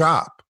Nguyen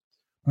Giap,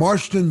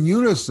 marched in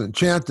unison,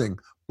 chanting,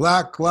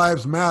 "Black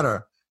Lives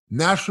Matter,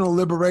 national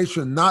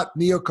liberation, not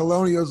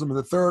neocolonialism in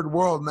the third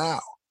world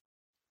now."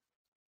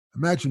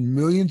 Imagine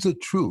millions of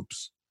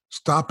troops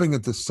stopping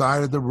at the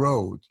side of the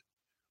road,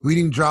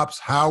 reading Giap's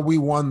 "How We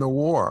Won the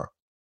War."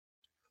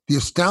 the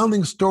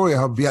astounding story of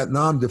how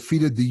Vietnam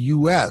defeated the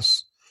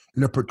U.S.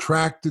 in a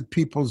protracted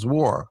People's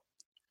War.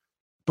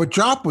 But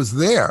Giap was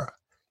there,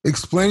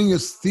 explaining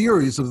his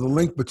theories of the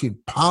link between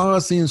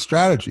policy and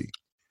strategy,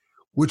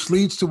 which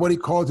leads to what he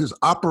called his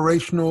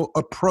operational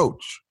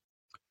approach.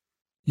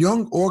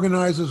 Young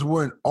organizers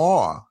were in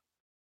awe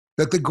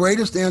that the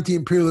greatest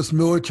anti-imperialist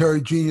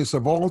military genius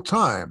of all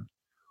time,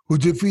 who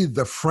defeated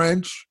the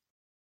French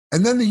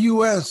and then the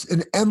U.S.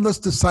 in endless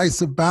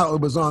decisive battle,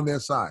 was on their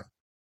side.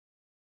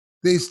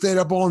 They stayed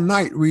up all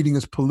night reading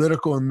his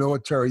political and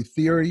military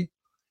theory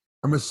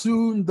and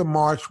resumed the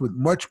march with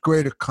much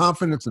greater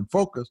confidence and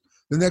focus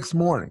the next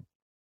morning,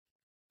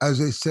 as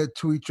they said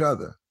to each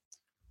other,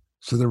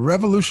 "So the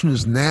revolution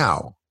is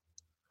now,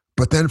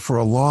 but then for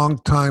a long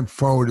time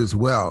forward as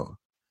well.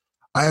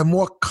 I have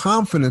more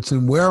confidence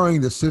in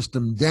wearing the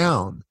system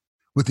down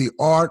with the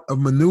art of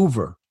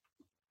maneuver."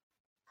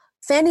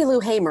 Fannie Lou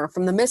Hamer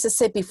from the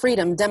Mississippi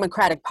Freedom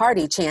Democratic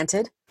Party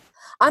chanted,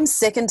 "I'm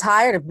sick and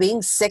tired of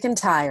being sick and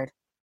tired."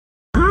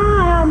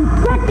 I am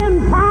sick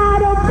and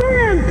tired of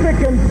being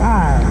sick and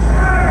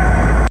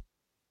tired.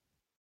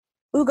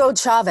 Hugo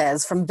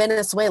Chavez from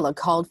Venezuela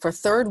called for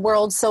third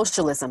world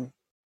socialism.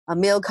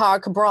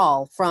 Amilcar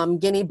Cabral from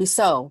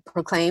Guinea-Bissau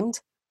proclaimed,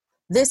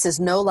 "This is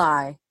no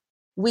lie.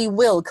 We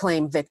will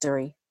claim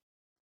victory."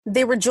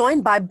 They were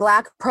joined by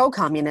Black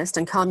pro-communist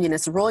and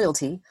communist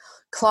royalty,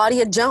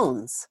 Claudia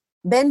Jones,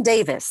 Ben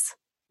Davis,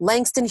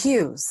 Langston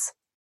Hughes,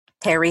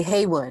 Harry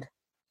Haywood,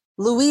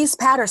 Louise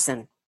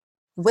Patterson,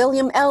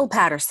 William L.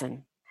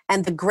 Patterson,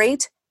 and the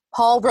great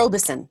Paul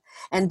Robeson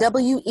and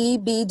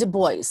W.E.B. Du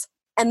Bois,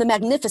 and the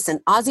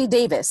magnificent Ossie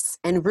Davis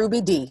and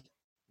Ruby Dee.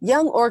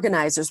 Young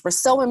organizers were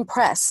so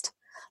impressed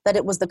that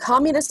it was the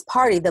Communist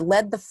Party that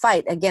led the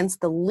fight against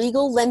the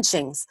legal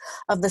lynchings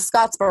of the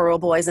Scottsboro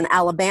Boys in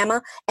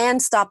Alabama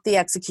and stopped the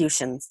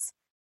executions.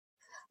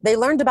 They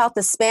learned about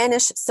the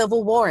Spanish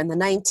Civil War in the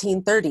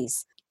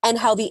 1930s and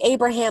how the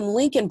Abraham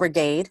Lincoln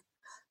Brigade,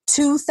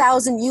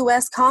 2,000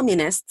 U.S.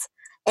 communists,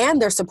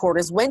 and their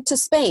supporters went to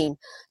Spain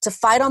to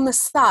fight on the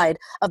side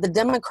of the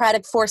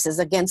democratic forces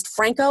against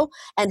Franco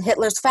and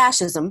Hitler's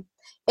fascism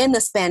in the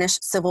Spanish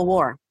Civil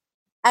War.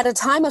 At a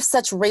time of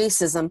such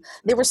racism,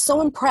 they were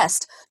so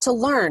impressed to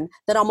learn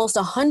that almost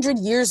 100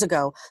 years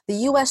ago, the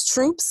U.S.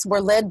 troops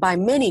were led by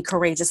many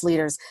courageous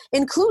leaders,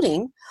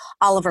 including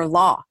Oliver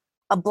Law,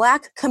 a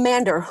Black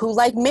commander who,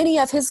 like many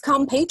of his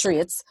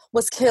compatriots,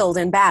 was killed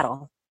in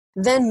battle.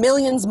 Then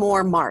millions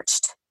more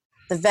marched.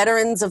 The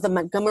veterans of the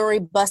Montgomery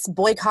bus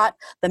boycott,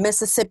 the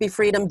Mississippi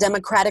Freedom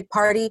Democratic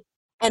Party,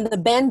 and the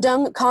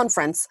Bandung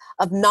Conference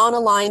of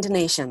Non-Aligned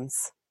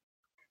Nations.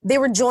 They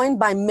were joined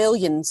by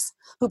millions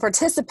who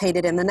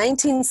participated in the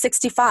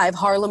 1965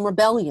 Harlem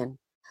Rebellion,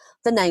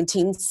 the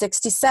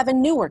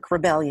 1967 Newark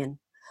Rebellion,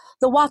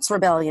 the Watts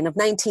Rebellion of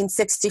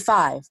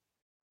 1965,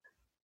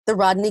 the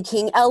Rodney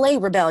King LA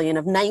Rebellion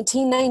of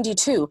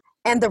 1992,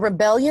 and the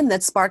rebellion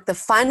that sparked the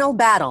final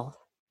battle,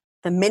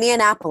 the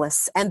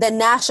Minneapolis and then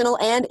national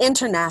and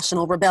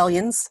international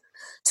rebellions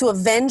to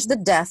avenge the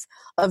death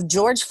of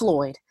George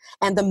Floyd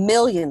and the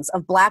millions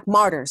of Black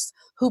martyrs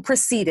who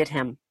preceded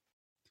him.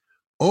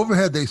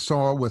 Overhead they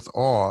saw with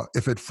awe,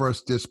 if at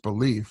first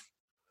disbelief,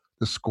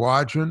 the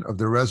squadron of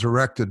the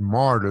resurrected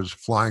martyrs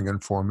flying in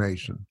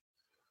formation.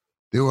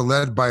 They were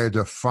led by a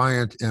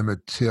defiant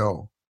Emmett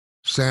Till,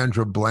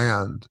 Sandra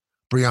Bland,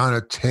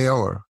 Breonna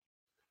Taylor,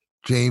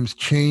 James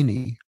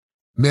Chaney,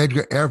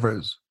 Medgar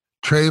Evers,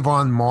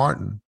 Trayvon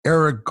Martin,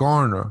 Eric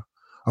Garner,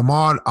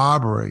 Ahmaud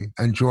Arbery,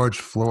 and George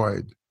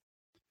Floyd.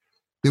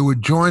 They were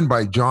joined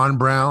by John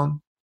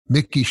Brown,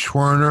 Mickey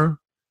Schwerner,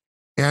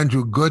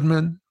 Andrew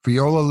Goodman,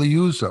 Viola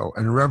Liuzzo,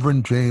 and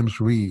Reverend James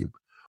Reeb,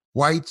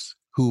 whites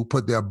who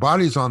put their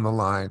bodies on the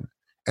line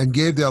and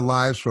gave their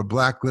lives for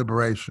Black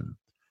liberation.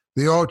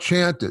 They all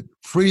chanted,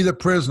 "Free the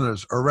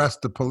prisoners,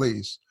 arrest the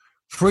police.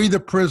 Free the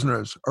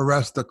prisoners,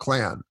 arrest the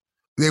Klan."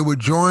 They were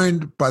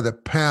joined by the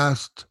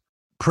past,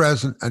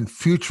 present, and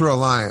future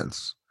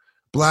alliance,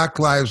 Black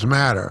Lives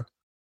Matter,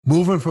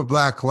 Movement for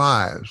Black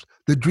Lives,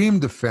 the Dream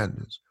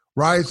Defenders,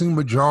 Rising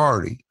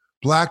Majority,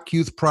 Black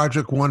Youth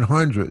Project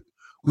 100,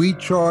 We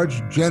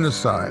Charge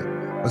Genocide,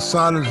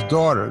 Asada's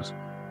Daughters,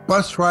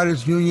 Bus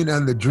Riders Union,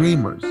 and the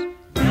Dreamers.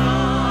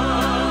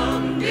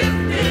 Young,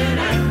 gifted,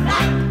 and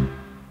black.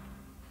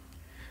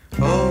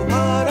 Oh,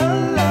 what a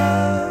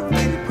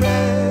lovely,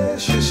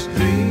 precious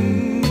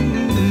dream.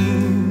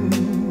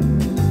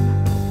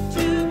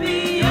 To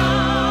be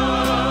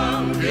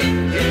young,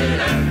 gifted,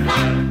 and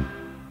black.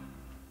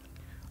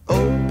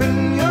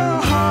 Open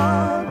your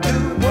heart to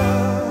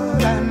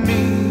what I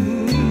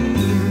mean.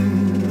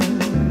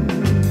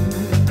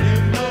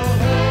 In the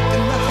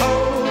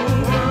whole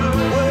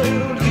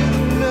world, you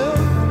know,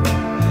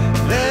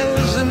 there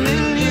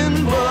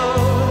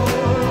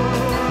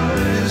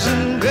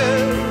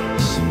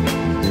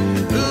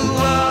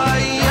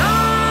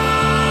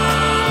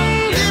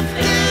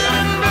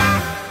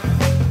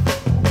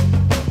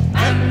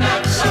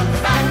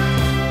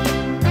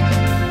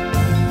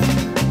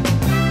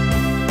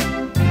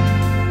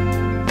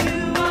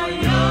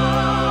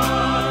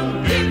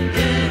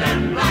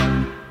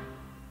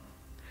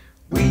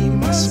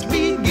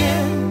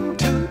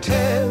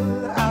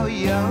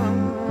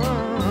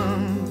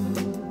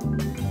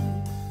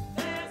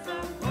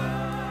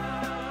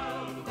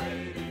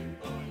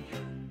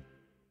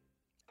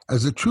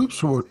As the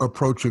troops were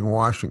approaching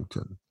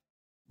Washington,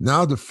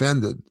 now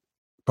defended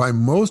by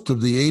most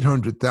of the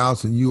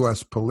 800,000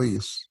 U.S.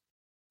 police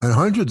and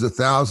hundreds of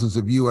thousands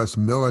of U.S.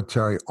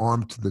 military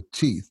armed to the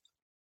teeth,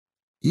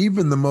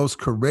 even the most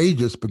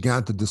courageous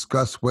began to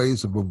discuss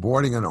ways of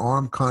avoiding an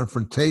armed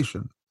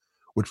confrontation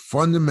with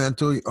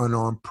fundamentally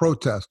unarmed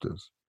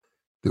protesters.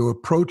 They were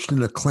approached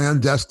in a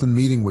clandestine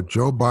meeting with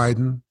Joe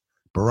Biden,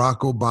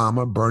 Barack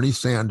Obama, Bernie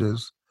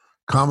Sanders,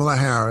 Kamala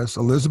Harris,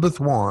 Elizabeth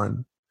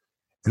Warren,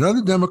 and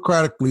other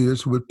Democratic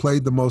leaders who had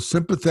played the most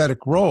sympathetic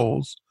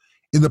roles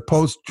in the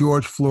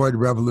post-George Floyd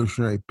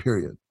revolutionary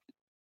period.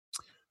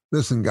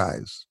 Listen,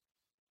 guys,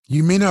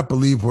 you may not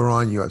believe we're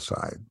on your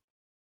side,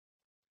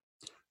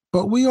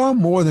 but we are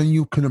more than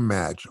you can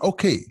imagine.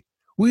 Okay,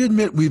 we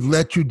admit we've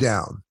let you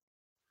down,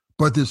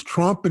 but this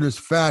Trump and his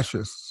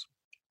fascists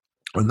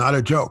are not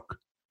a joke.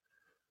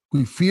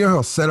 We fear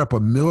he'll set up a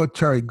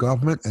military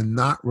government and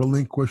not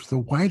relinquish the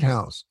White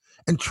House.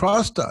 And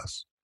trust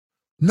us,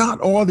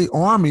 not all the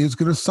army is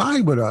going to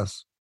side with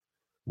us.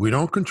 We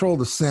don't control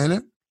the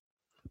Senate,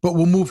 but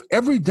we'll move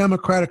every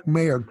Democratic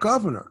mayor,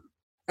 governor,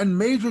 and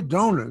major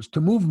donors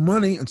to move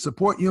money and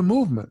support your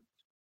movement.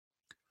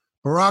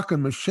 Barack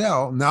and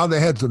Michelle, now the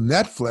heads of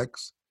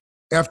Netflix,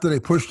 after they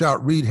pushed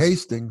out Reed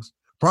Hastings,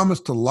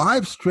 promised to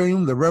live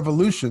stream the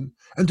revolution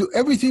and do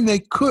everything they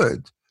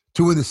could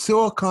to win the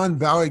Silicon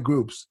Valley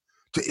groups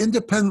to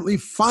independently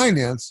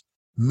finance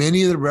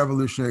many of the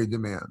revolutionary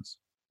demands.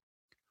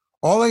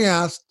 All they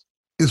asked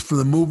is for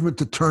the movement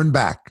to turn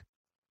back.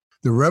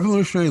 The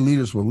revolutionary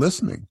leaders were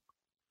listening.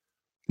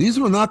 These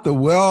were not the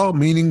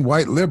well-meaning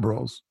white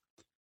liberals.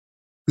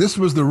 This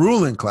was the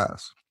ruling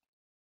class.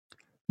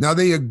 Now,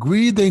 they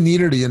agreed they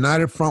needed a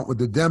united front with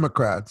the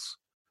Democrats,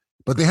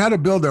 but they had to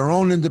build their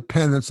own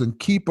independence and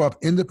keep up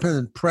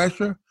independent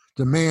pressure,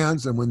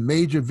 demands, and win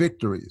major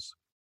victories.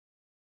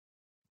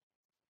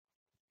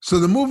 So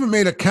the movement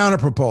made a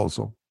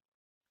counterproposal.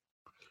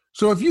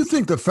 So if you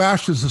think the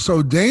fascists are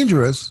so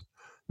dangerous,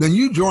 then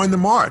you join the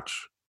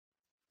march.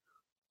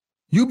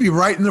 You be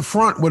right in the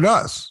front with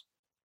us.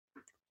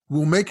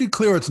 We'll make it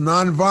clear it's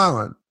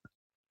nonviolent,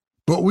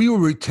 but we will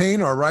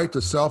retain our right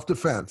to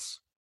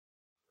self-defense.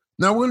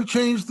 Now we're going to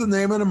change the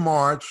name of the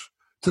march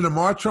to the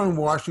March on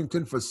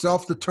Washington for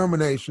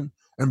Self-Determination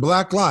and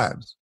Black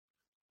Lives,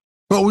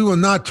 but we will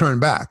not turn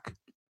back.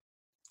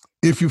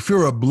 If you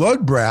fear a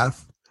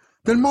bloodbath,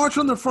 then march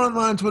on the front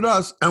lines with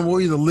us and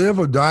we'll either live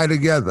or die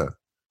together.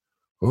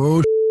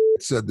 Oh,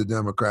 said the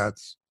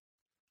Democrats.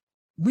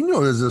 We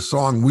know there's a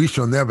song, We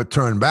Shall Never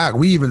Turn Back.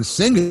 We even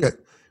sing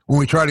it when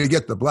we try to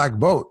get the black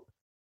vote.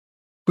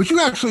 But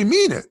you actually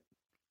mean it.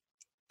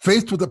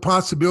 Faced with the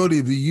possibility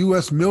of the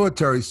U.S.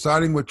 military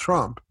siding with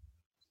Trump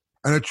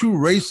and a true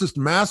racist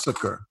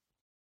massacre,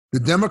 the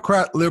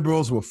Democrat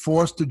liberals were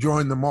forced to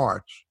join the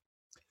march.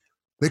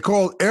 They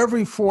called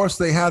every force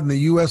they had in the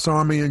U.S.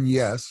 Army, and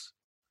yes,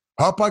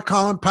 helped by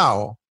Colin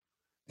Powell,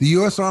 the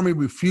U.S. Army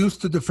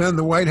refused to defend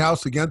the White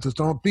House against its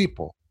own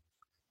people.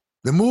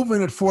 The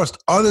movement had forced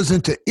others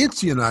into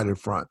its united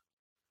front.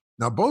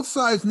 Now, both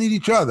sides need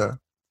each other,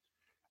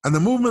 and the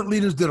movement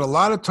leaders did a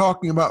lot of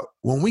talking about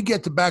when we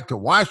get back to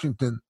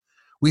Washington,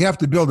 we have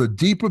to build a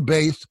deeper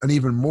base and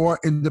even more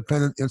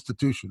independent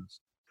institutions.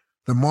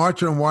 The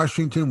March on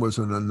Washington was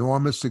an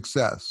enormous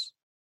success.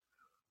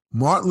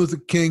 Martin Luther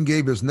King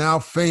gave his now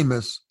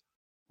famous,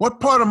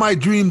 "What part of my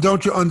dream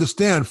don't you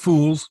understand,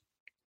 fools?"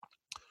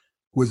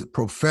 with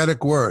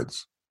prophetic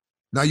words.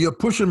 Now you're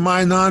pushing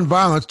my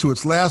nonviolence to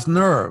its last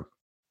nerve.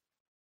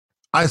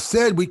 I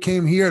said we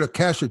came here to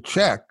cash a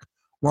check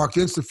marked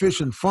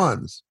insufficient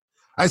funds.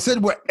 I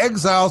said we're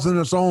exiles in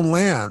our own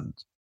land.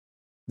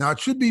 Now it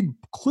should be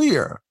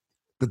clear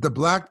that the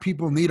black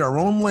people need our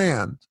own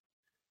land.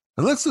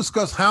 And let's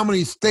discuss how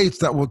many states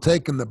that will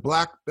take in the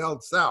Black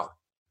Belt South.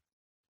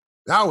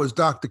 That was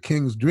Dr.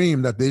 King's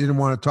dream that they didn't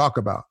want to talk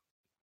about.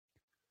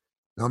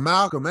 Now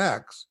Malcolm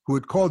X, who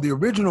had called the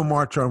original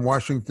March on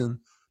Washington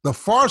the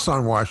Farce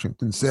on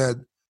Washington,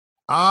 said,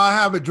 I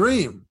have a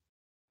dream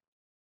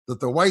that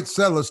the white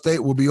settler state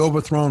will be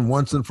overthrown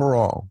once and for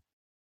all.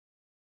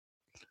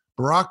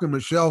 Barack and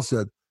Michelle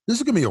said, this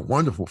is going to be a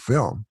wonderful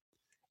film,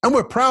 and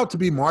we're proud to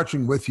be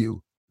marching with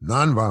you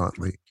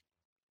nonviolently.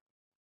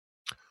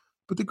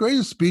 But the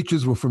greatest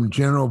speeches were from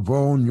General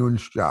von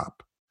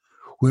Junschap,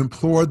 who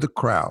implored the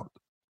crowd,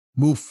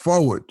 move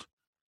forward,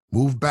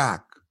 move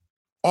back,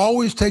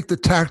 always take the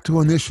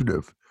tactical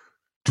initiative,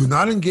 do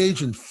not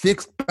engage in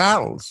fixed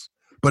battles,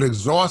 but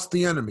exhaust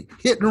the enemy,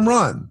 hit and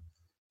run.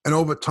 And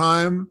over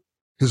time,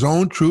 his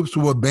own troops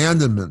will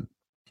abandon them.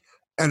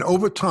 And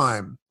over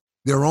time,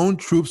 their own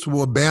troops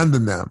will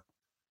abandon them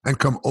and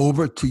come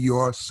over to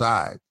your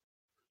side.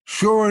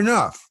 Sure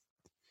enough,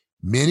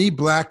 many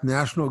black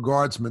National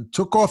Guardsmen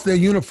took off their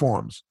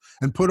uniforms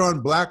and put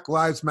on Black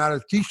Lives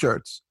Matter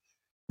t-shirts.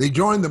 They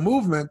joined the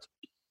movement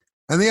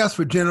and they asked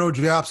for General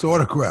Giap's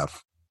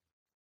autograph.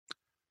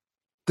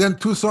 Then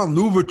Toussaint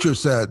Louverture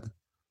said,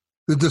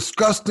 The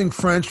disgusting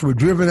French were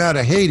driven out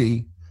of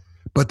Haiti,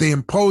 but they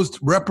imposed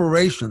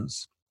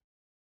reparations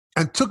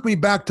and took me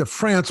back to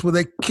France where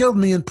they killed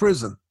me in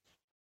prison.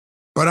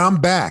 But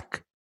I'm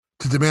back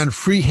to demand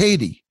free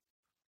Haiti.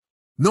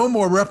 No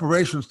more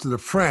reparations to the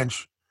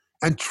French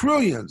and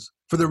trillions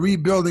for the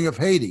rebuilding of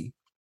Haiti.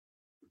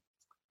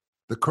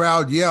 The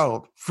crowd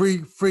yelled,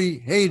 "Free, free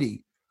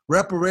Haiti,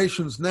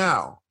 reparations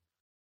now."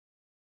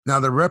 Now,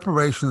 the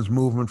reparations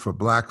movement for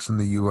blacks in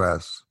the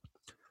U.S.,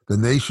 the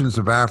nations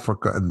of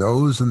Africa, and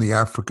those in the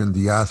African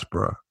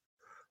diaspora,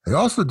 they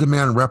also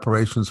demand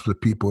reparations for the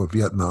people of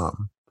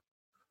Vietnam.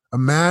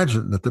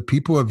 Imagine that the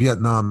people of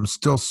Vietnam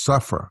still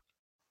suffer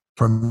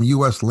from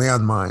U.S.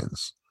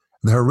 landmines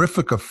and the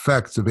horrific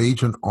effects of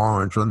Agent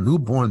Orange on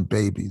newborn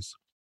babies.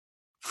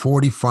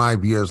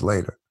 45 years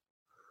later,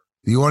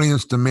 the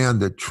audience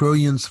demanded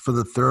trillions for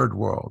the Third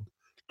World,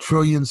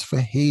 trillions for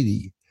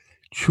Haiti,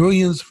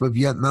 trillions for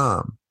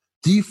Vietnam,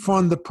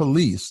 defund the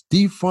police,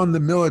 defund the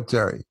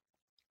military.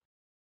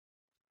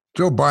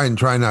 Joe Biden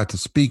tried not to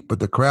speak, but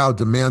the crowd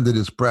demanded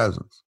his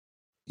presence.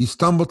 He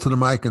stumbled to the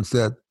mic and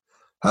said,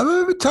 "Have I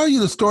ever tell you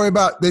the story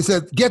about," they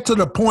said, "Get to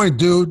the point,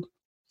 dude."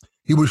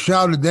 He was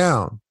shouted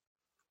down.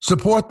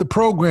 "Support the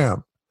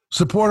program.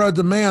 Support our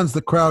demands,"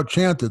 the crowd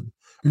chanted.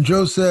 And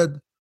Joe said,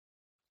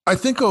 "I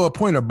think I'll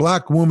appoint a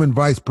black woman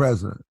vice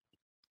president."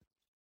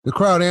 The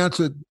crowd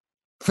answered,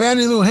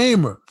 "Fannie Lou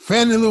Hamer,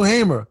 Fannie Lou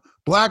Hamer,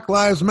 Black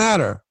Lives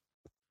Matter."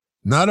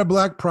 Not a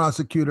black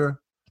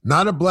prosecutor,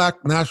 not a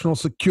black national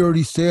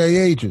security CIA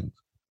agent.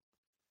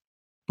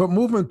 But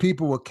movement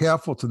people were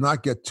careful to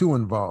not get too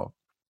involved.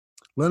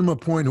 Let him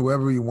appoint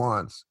whoever he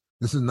wants.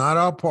 This is not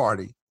our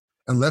party,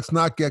 and let's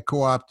not get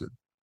co-opted.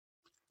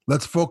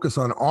 Let's focus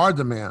on our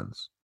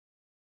demands,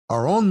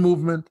 our own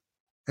movement,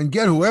 and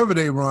get whoever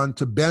they run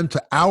to bend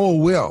to our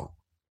will.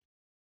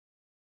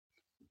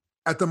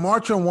 At the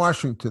March on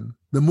Washington,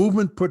 the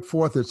movement put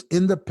forth its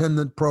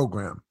independent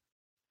program.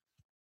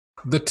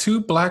 The Too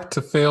Black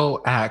to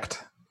Fail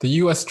Act, the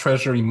U.S.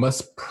 Treasury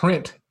must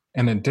print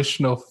an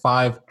additional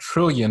 $5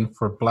 trillion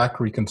for Black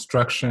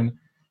reconstruction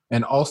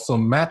and also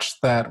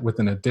match that with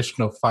an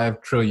additional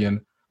 $5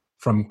 trillion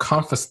from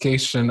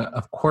confiscation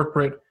of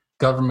corporate,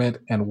 government,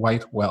 and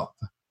white wealth.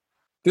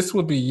 This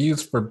will be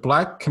used for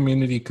Black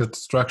community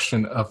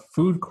construction of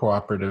food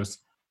cooperatives,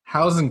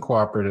 housing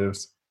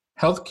cooperatives,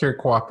 healthcare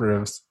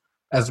cooperatives,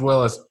 as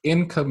well as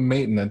income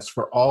maintenance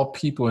for all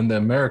people in the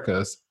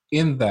Americas,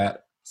 in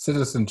that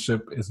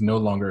citizenship is no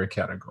longer a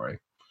category.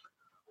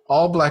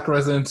 All Black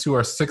residents who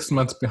are 6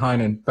 months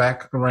behind in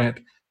back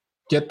rent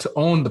get to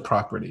own the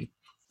property.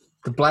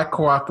 The Black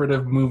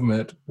cooperative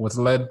movement was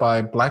led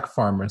by Black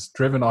farmers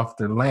driven off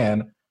their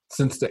land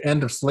since the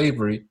end of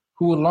slavery,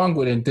 who along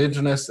with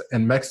indigenous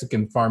and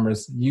Mexican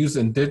farmers use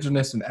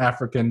indigenous and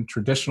African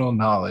traditional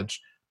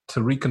knowledge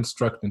to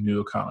reconstruct a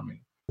new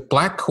economy. The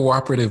Black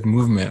cooperative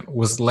movement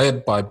was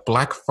led by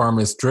Black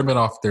farmers driven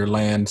off their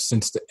land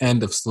since the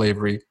end of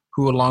slavery,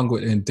 who along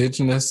with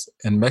indigenous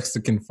and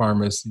Mexican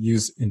farmers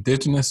use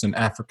indigenous and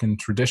African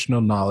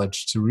traditional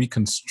knowledge to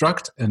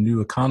reconstruct a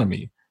new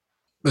economy.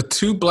 The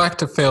Too Black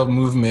to Fail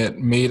movement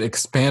made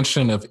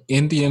expansion of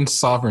Indian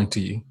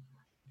sovereignty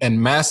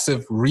and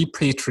massive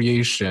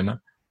repatriation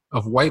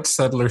of white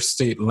settler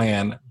state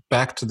land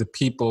back to the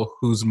people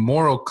whose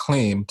moral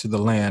claim to the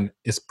land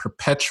is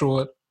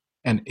perpetual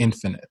and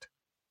infinite.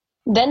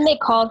 Then they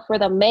called for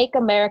the Make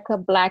America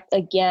Black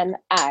Again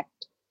Act,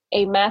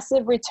 a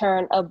massive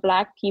return of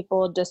Black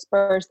people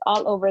dispersed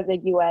all over the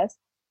U.S.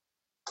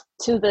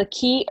 to the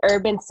key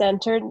urban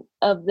centers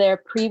of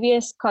their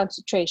previous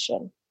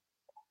concentration.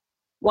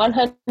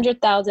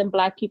 100,000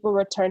 Black people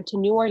returned to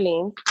New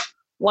Orleans,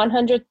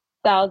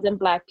 100,000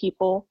 Black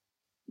people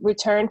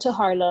returned to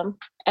Harlem,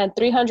 and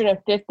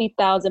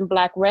 350,000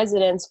 Black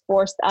residents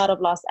forced out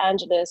of Los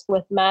Angeles,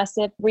 with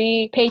massive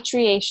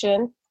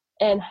repatriation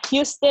in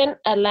Houston,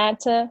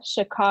 Atlanta,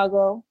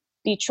 Chicago,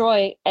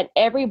 Detroit, and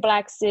every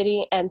Black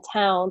city and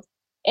town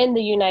in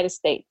the United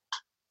States.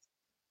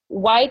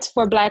 Whites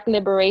for Black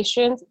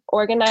Liberation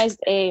organized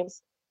a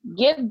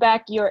Give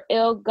Back Your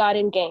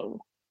Ill-Gotten Gains,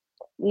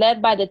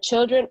 led by the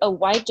children of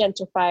white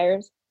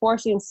gentrifiers,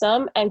 forcing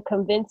some and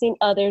convincing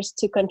others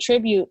to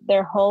contribute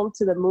their home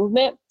to the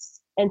movement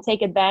and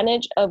take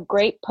advantage of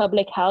great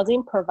public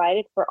housing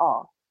provided for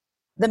all.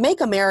 The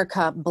Make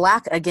America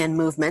Black Again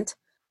movement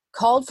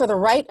called for the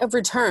right of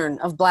return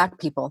of Black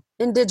people,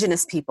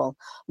 Indigenous people,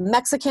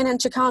 Mexican and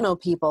Chicano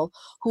people,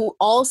 who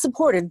all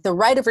supported the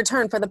right of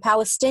return for the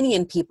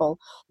Palestinian people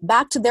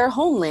back to their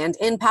homeland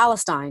in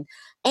Palestine,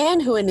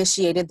 and who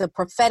initiated the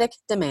prophetic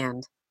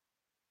demand.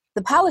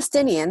 The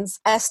Palestinians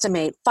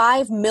estimate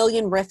 5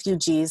 million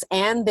refugees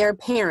and their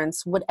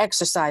parents would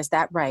exercise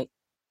that right.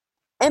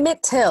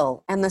 Emmett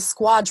Till and the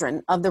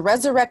squadron of the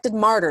resurrected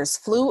martyrs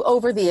flew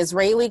over the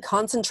Israeli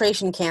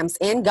concentration camps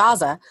in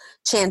Gaza,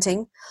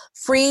 chanting,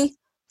 "Free,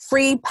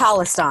 free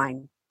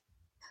Palestine."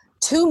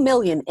 2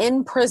 million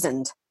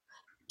imprisoned.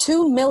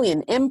 2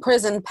 million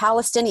imprisoned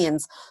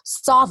Palestinians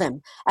saw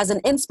them as an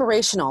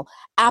inspirational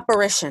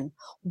apparition,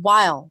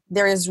 while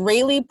their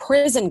Israeli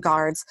prison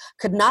guards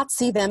could not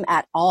see them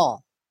at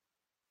all.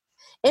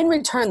 In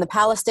return, the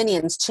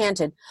Palestinians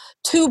chanted,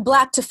 "Too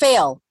black to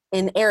fail,"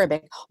 in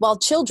Arabic, while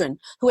children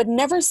who had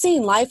never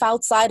seen life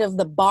outside of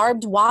the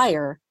barbed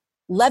wire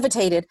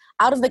levitated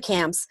out of the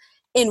camps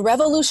in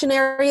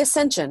revolutionary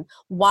ascension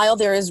while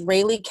their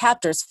Israeli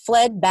captors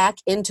fled back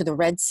into the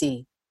Red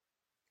Sea.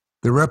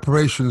 The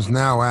Reparations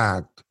Now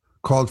Act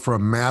called for a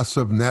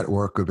massive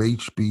network of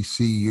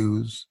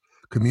HBCUs,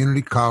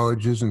 community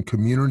colleges, and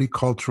community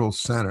cultural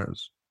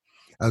centers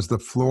as the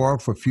floor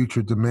for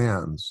future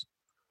demands.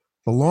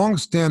 The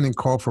long-standing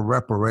call for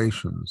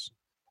reparations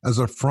as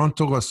a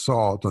frontal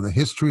assault on the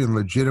history and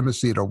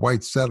legitimacy of the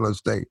white settler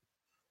state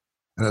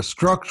and a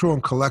structural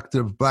and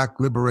collective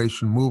Black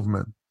liberation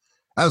movement,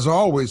 as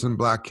always in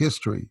Black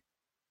history,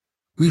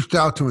 reached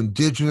out to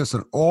indigenous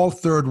and all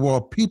third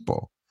world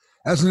people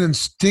as an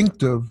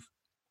instinctive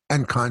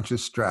and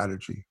conscious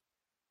strategy.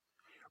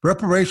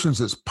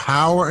 Reparations as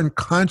power and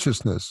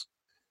consciousness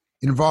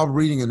involved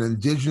reading an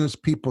indigenous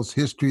people's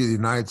history of the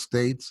United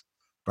States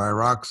by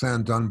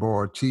Roxanne Dunbar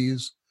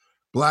Ortiz,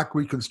 Black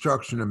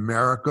Reconstruction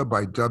America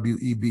by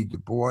W.E.B. Du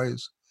Bois,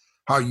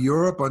 How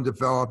Europe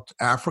Undeveloped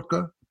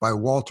Africa by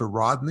Walter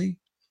Rodney,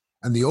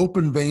 and The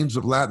Open Veins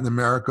of Latin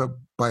America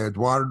by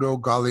Eduardo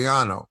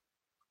Galeano.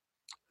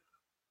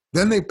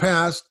 Then they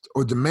passed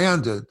or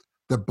demanded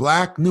the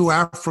Black New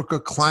Africa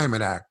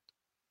Climate Act.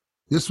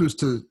 This was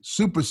to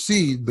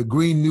supersede the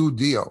Green New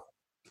Deal,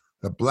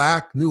 the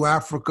Black New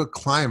Africa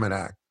Climate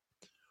Act.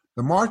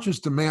 The marchers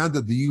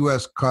demanded the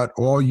U.S. cut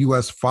all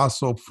U.S.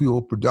 fossil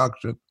fuel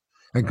production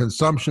and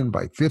consumption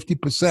by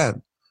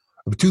 50%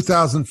 of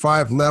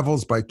 2005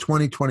 levels by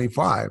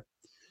 2025,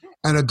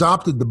 and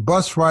adopted the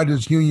Bus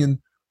Riders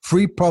Union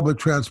Free Public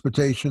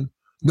Transportation,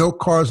 No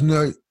Cars,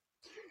 No,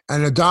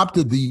 and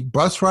adopted the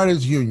Bus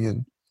Riders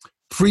Union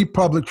Free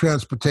Public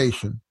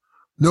Transportation,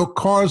 No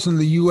Cars in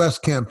the U.S.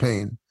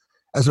 campaign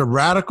as a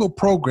radical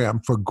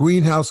program for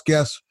greenhouse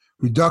gas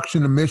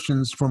reduction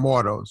emissions from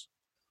autos.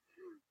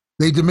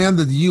 They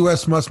demanded the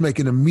U.S. must make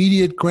an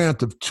immediate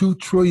grant of $2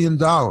 trillion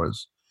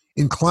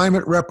in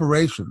climate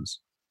reparations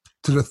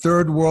to the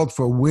third world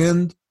for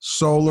wind,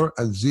 solar,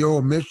 and zero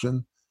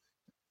emission.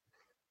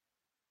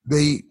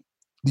 The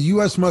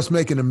U.S. must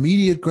make an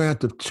immediate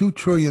grant of $2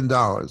 trillion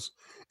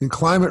in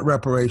climate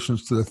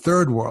reparations to the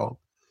third world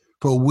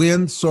for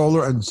wind,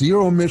 solar, and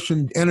zero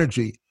emission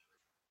energy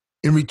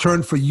in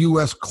return for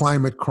U.S.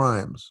 climate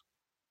crimes.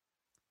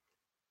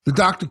 The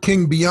Dr.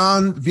 King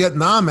Beyond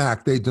Vietnam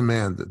Act, they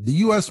demanded. The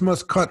U.S.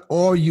 must cut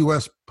all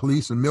U.S.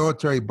 police and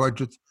military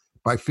budgets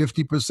by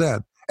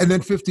 50%, and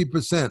then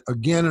 50%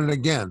 again and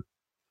again.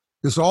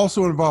 This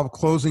also involved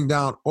closing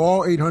down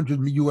all 800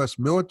 U.S.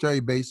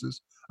 military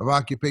bases of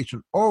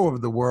occupation all over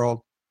the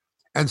world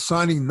and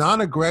signing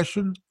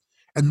non-aggression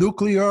and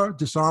nuclear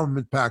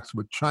disarmament pacts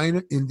with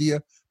China,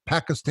 India,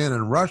 Pakistan,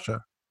 and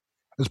Russia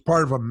as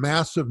part of a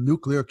massive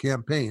nuclear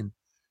campaign,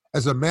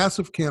 as a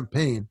massive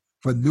campaign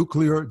for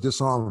nuclear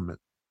disarmament.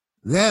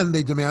 Then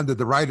they demanded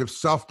the right of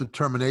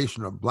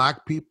self-determination of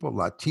Black people,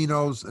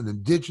 Latinos, and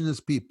indigenous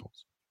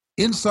peoples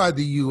inside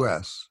the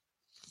U.S.,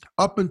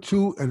 up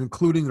into and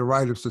including the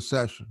right of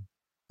secession.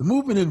 The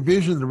movement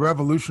envisioned the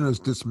revolution as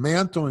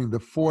dismantling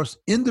the forced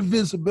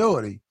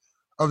indivisibility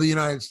of the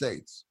United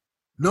States.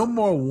 No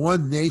more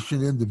one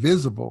nation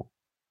indivisible.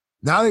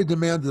 Now they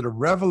demanded a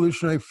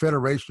revolutionary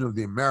federation of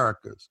the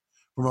Americas,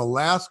 from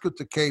Alaska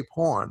to Cape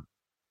Horn.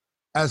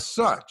 As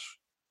such,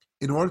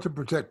 in order to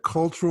protect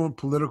cultural and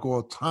political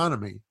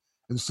autonomy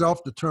and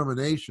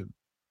self-determination,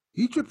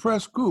 each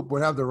oppressed group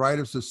would have the right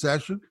of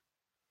secession.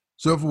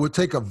 So if it would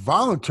take a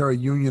voluntary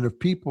union of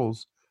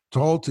peoples to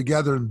hold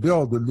together and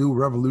build the new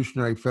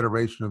revolutionary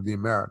federation of the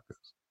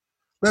Americas.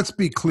 Let's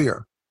be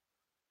clear.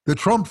 The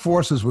Trump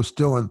forces were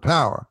still in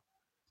power.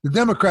 The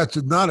Democrats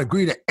did not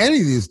agree to any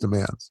of these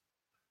demands,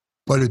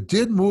 but it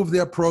did move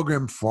their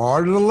program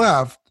far to the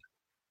left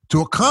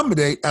to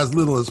accommodate as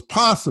little as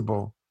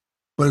possible,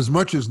 but as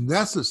much as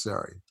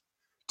necessary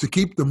to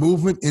keep the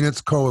movement in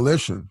its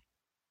coalition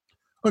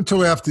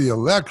until after the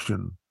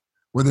election,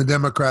 when the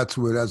Democrats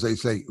would, as they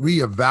say,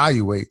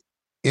 reevaluate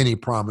any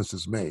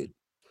promises made.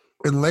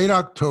 In late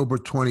October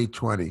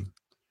 2020,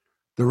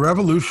 the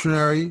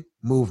revolutionary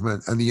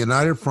movement and the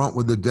United Front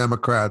with the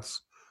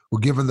Democrats were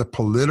given the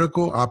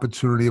political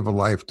opportunity of a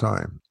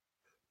lifetime.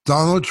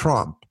 Donald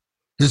Trump,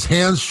 his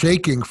hands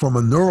shaking from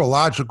a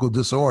neurological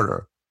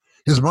disorder,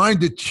 his mind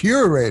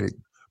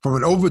deteriorating from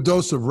an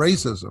overdose of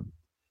racism,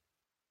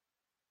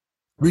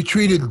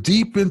 retreated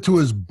deep into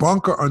his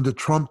bunker under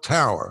Trump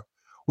Tower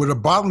with a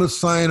bottle of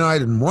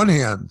cyanide in one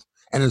hand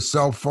and his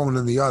cell phone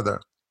in the other.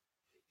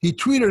 He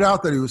tweeted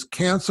out that he was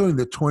canceling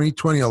the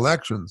 2020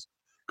 elections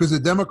because the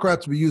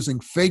Democrats were using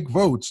fake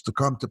votes to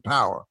come to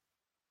power.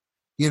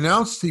 He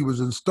announced he was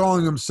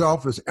installing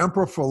himself as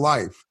emperor for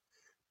life,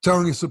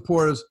 telling his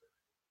supporters,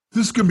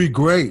 "This can be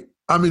great,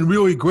 I mean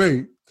really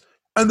great,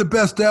 and the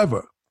best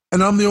ever,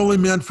 and I'm the only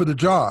man for the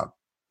job.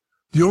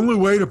 The only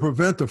way to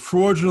prevent a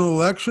fraudulent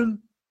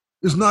election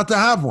is not to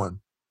have one."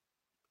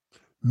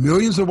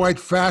 Millions of white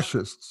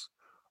fascists,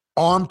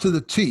 armed to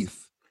the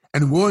teeth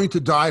and willing to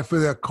die for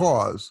their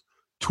cause,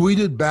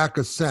 tweeted back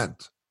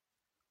assent.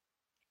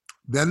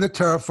 Then the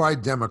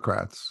terrified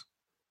Democrats,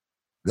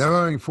 never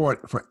having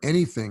fought for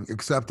anything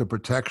except the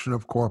protection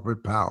of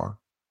corporate power,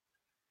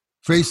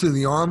 facing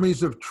the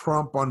armies of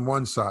Trump on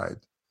one side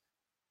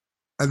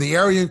and the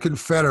Aryan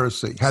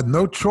Confederacy, had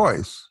no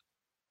choice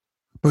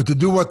but to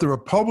do what the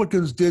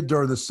Republicans did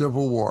during the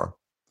Civil War.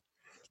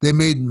 They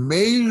made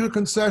major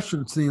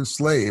concessions to the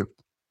enslaved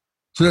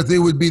so that they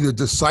would be the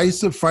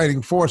decisive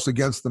fighting force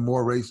against the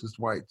more racist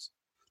whites.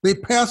 They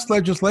passed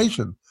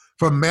legislation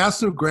for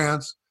massive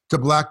grants to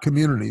Black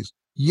communities,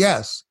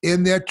 yes,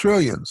 in their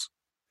trillions.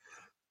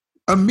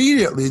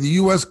 Immediately, the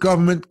U.S.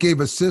 government gave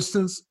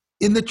assistance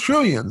in the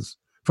trillions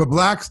for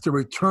Blacks to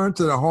return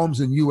to their homes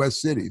in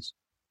U.S. cities.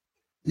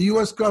 The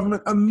U.S.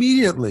 government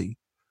immediately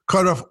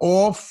cut off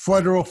all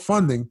federal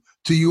funding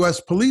to U.S.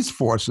 police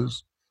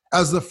forces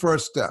as the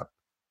first step.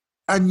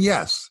 And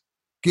yes,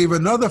 gave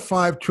another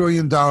 $5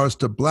 trillion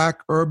to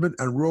Black urban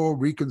and rural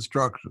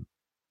reconstruction.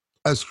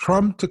 As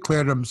Trump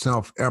declared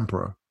himself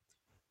emperor,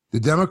 the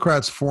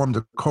Democrats formed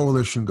a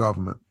coalition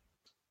government,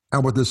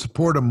 and with the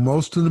support of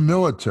most of the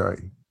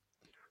military,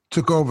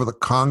 took over the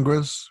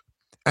Congress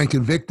and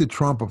convicted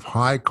Trump of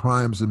high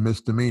crimes and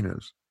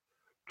misdemeanors.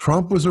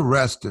 Trump was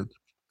arrested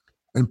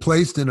and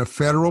placed in a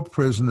federal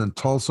prison in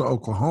Tulsa,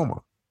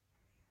 Oklahoma,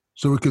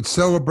 so he could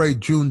celebrate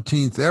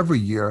Juneteenth every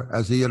year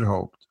as he had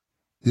hoped.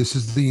 This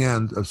is the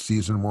end of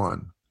season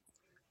 1.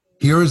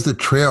 Here is the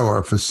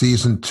trailer for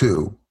season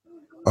 2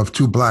 of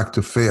Too Black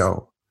to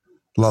Fail,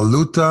 La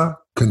Luta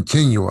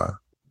Continua.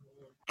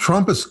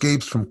 Trump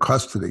escapes from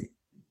custody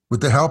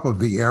with the help of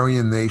the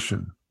Aryan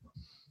Nation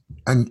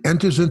and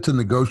enters into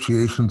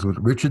negotiations with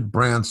Richard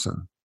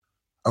Branson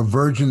of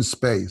Virgin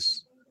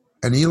Space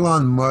and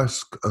Elon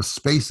Musk of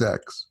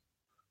SpaceX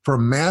for a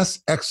mass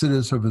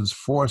exodus of his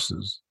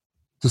forces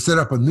to set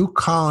up a new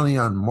colony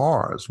on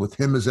Mars with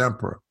him as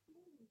emperor.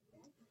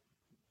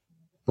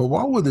 But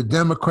what will the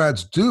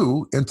Democrats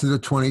do into the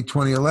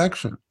 2020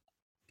 election?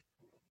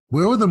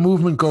 Where will the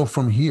movement go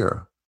from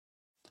here?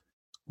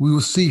 We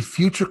will see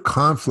future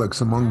conflicts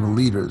among the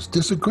leaders,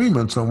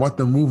 disagreements on what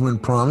the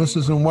movement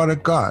promises and what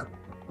it got.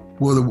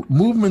 Will the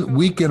movement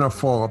weaken or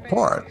fall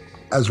apart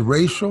as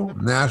racial,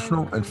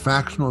 national, and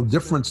factional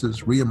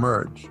differences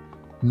reemerge?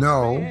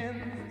 No,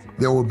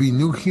 there will be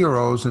new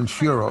heroes and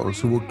sheroes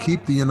who will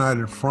keep the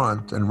United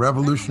Front and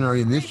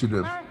Revolutionary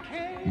Initiative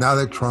now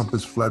that Trump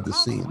has fled the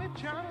scene.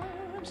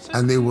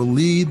 And they will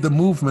lead the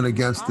movement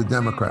against the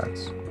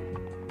Democrats.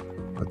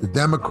 But the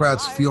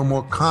Democrats feel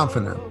more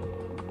confident.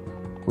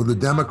 Will the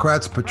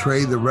Democrats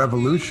betray the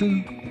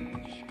revolution?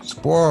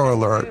 Spoiler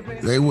alert,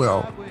 they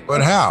will.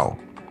 But how?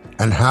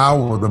 And how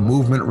will the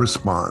movement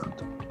respond?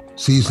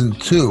 Season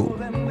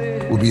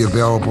 2 will be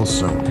available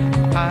soon.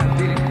 I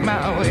did it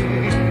my way.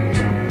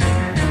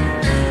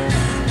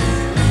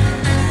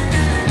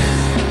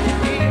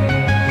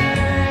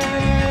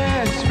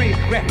 Yes,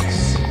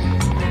 regrets.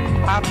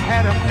 I've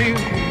had a few,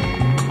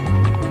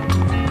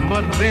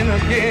 but then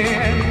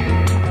again,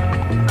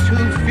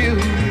 too few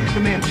to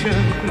mention.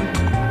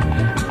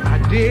 I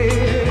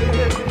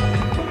did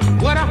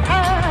what I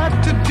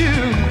had to do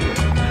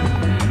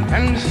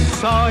and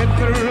saw it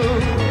through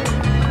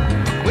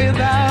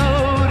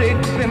without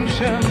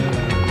exemption.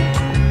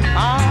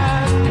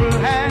 I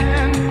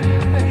planned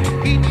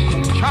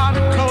each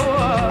charted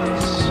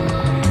course,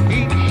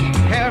 each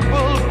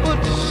careful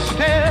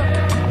footstep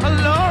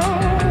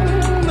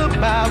along the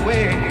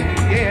byway.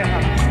 Yeah,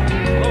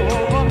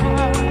 oh,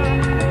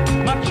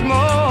 much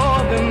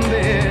more than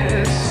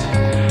this,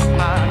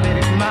 I did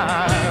it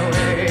my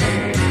way.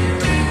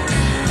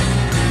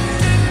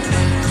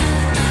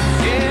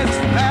 Yes,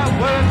 there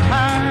were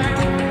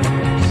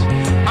times,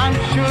 I'm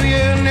sure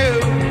you knew,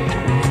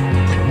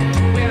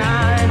 when I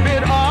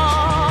bit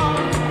off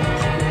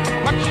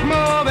much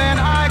more than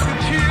I could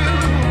chew.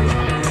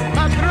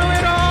 I threw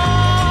it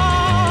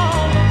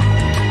all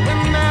when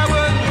there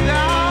was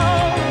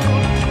doubt,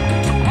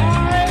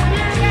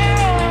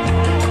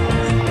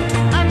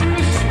 and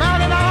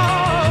despite it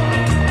all,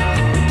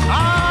 I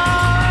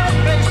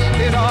faced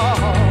it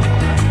all,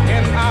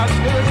 and I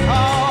stood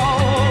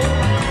tall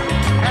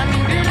and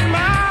did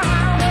my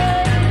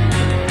way.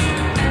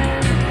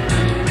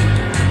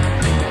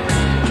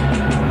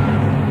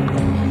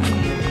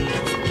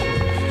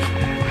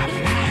 I've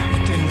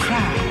laughed and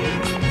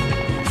cried,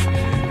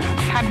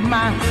 I've had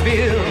my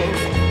fill,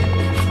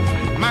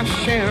 my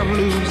share of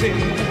losing.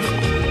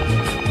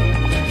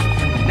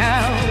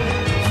 Now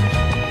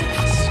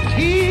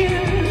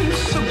tears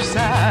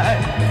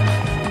subside.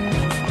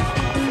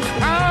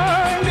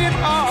 Find it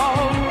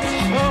all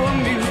so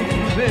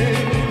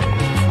amusing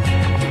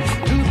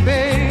to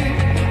think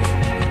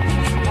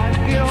I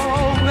did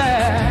all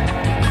that,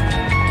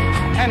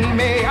 and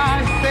may I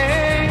say,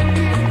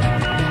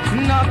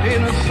 not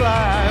in a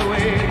sly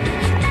way.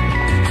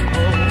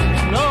 Oh,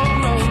 no,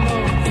 no, no,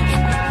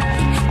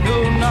 no,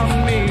 not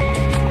me.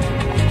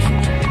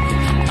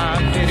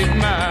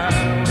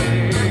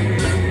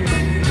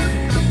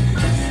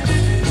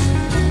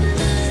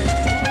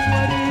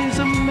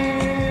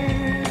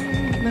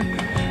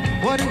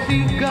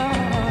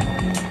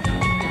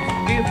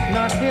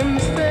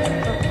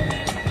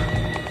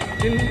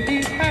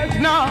 has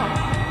not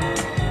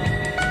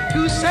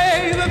to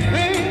say the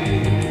things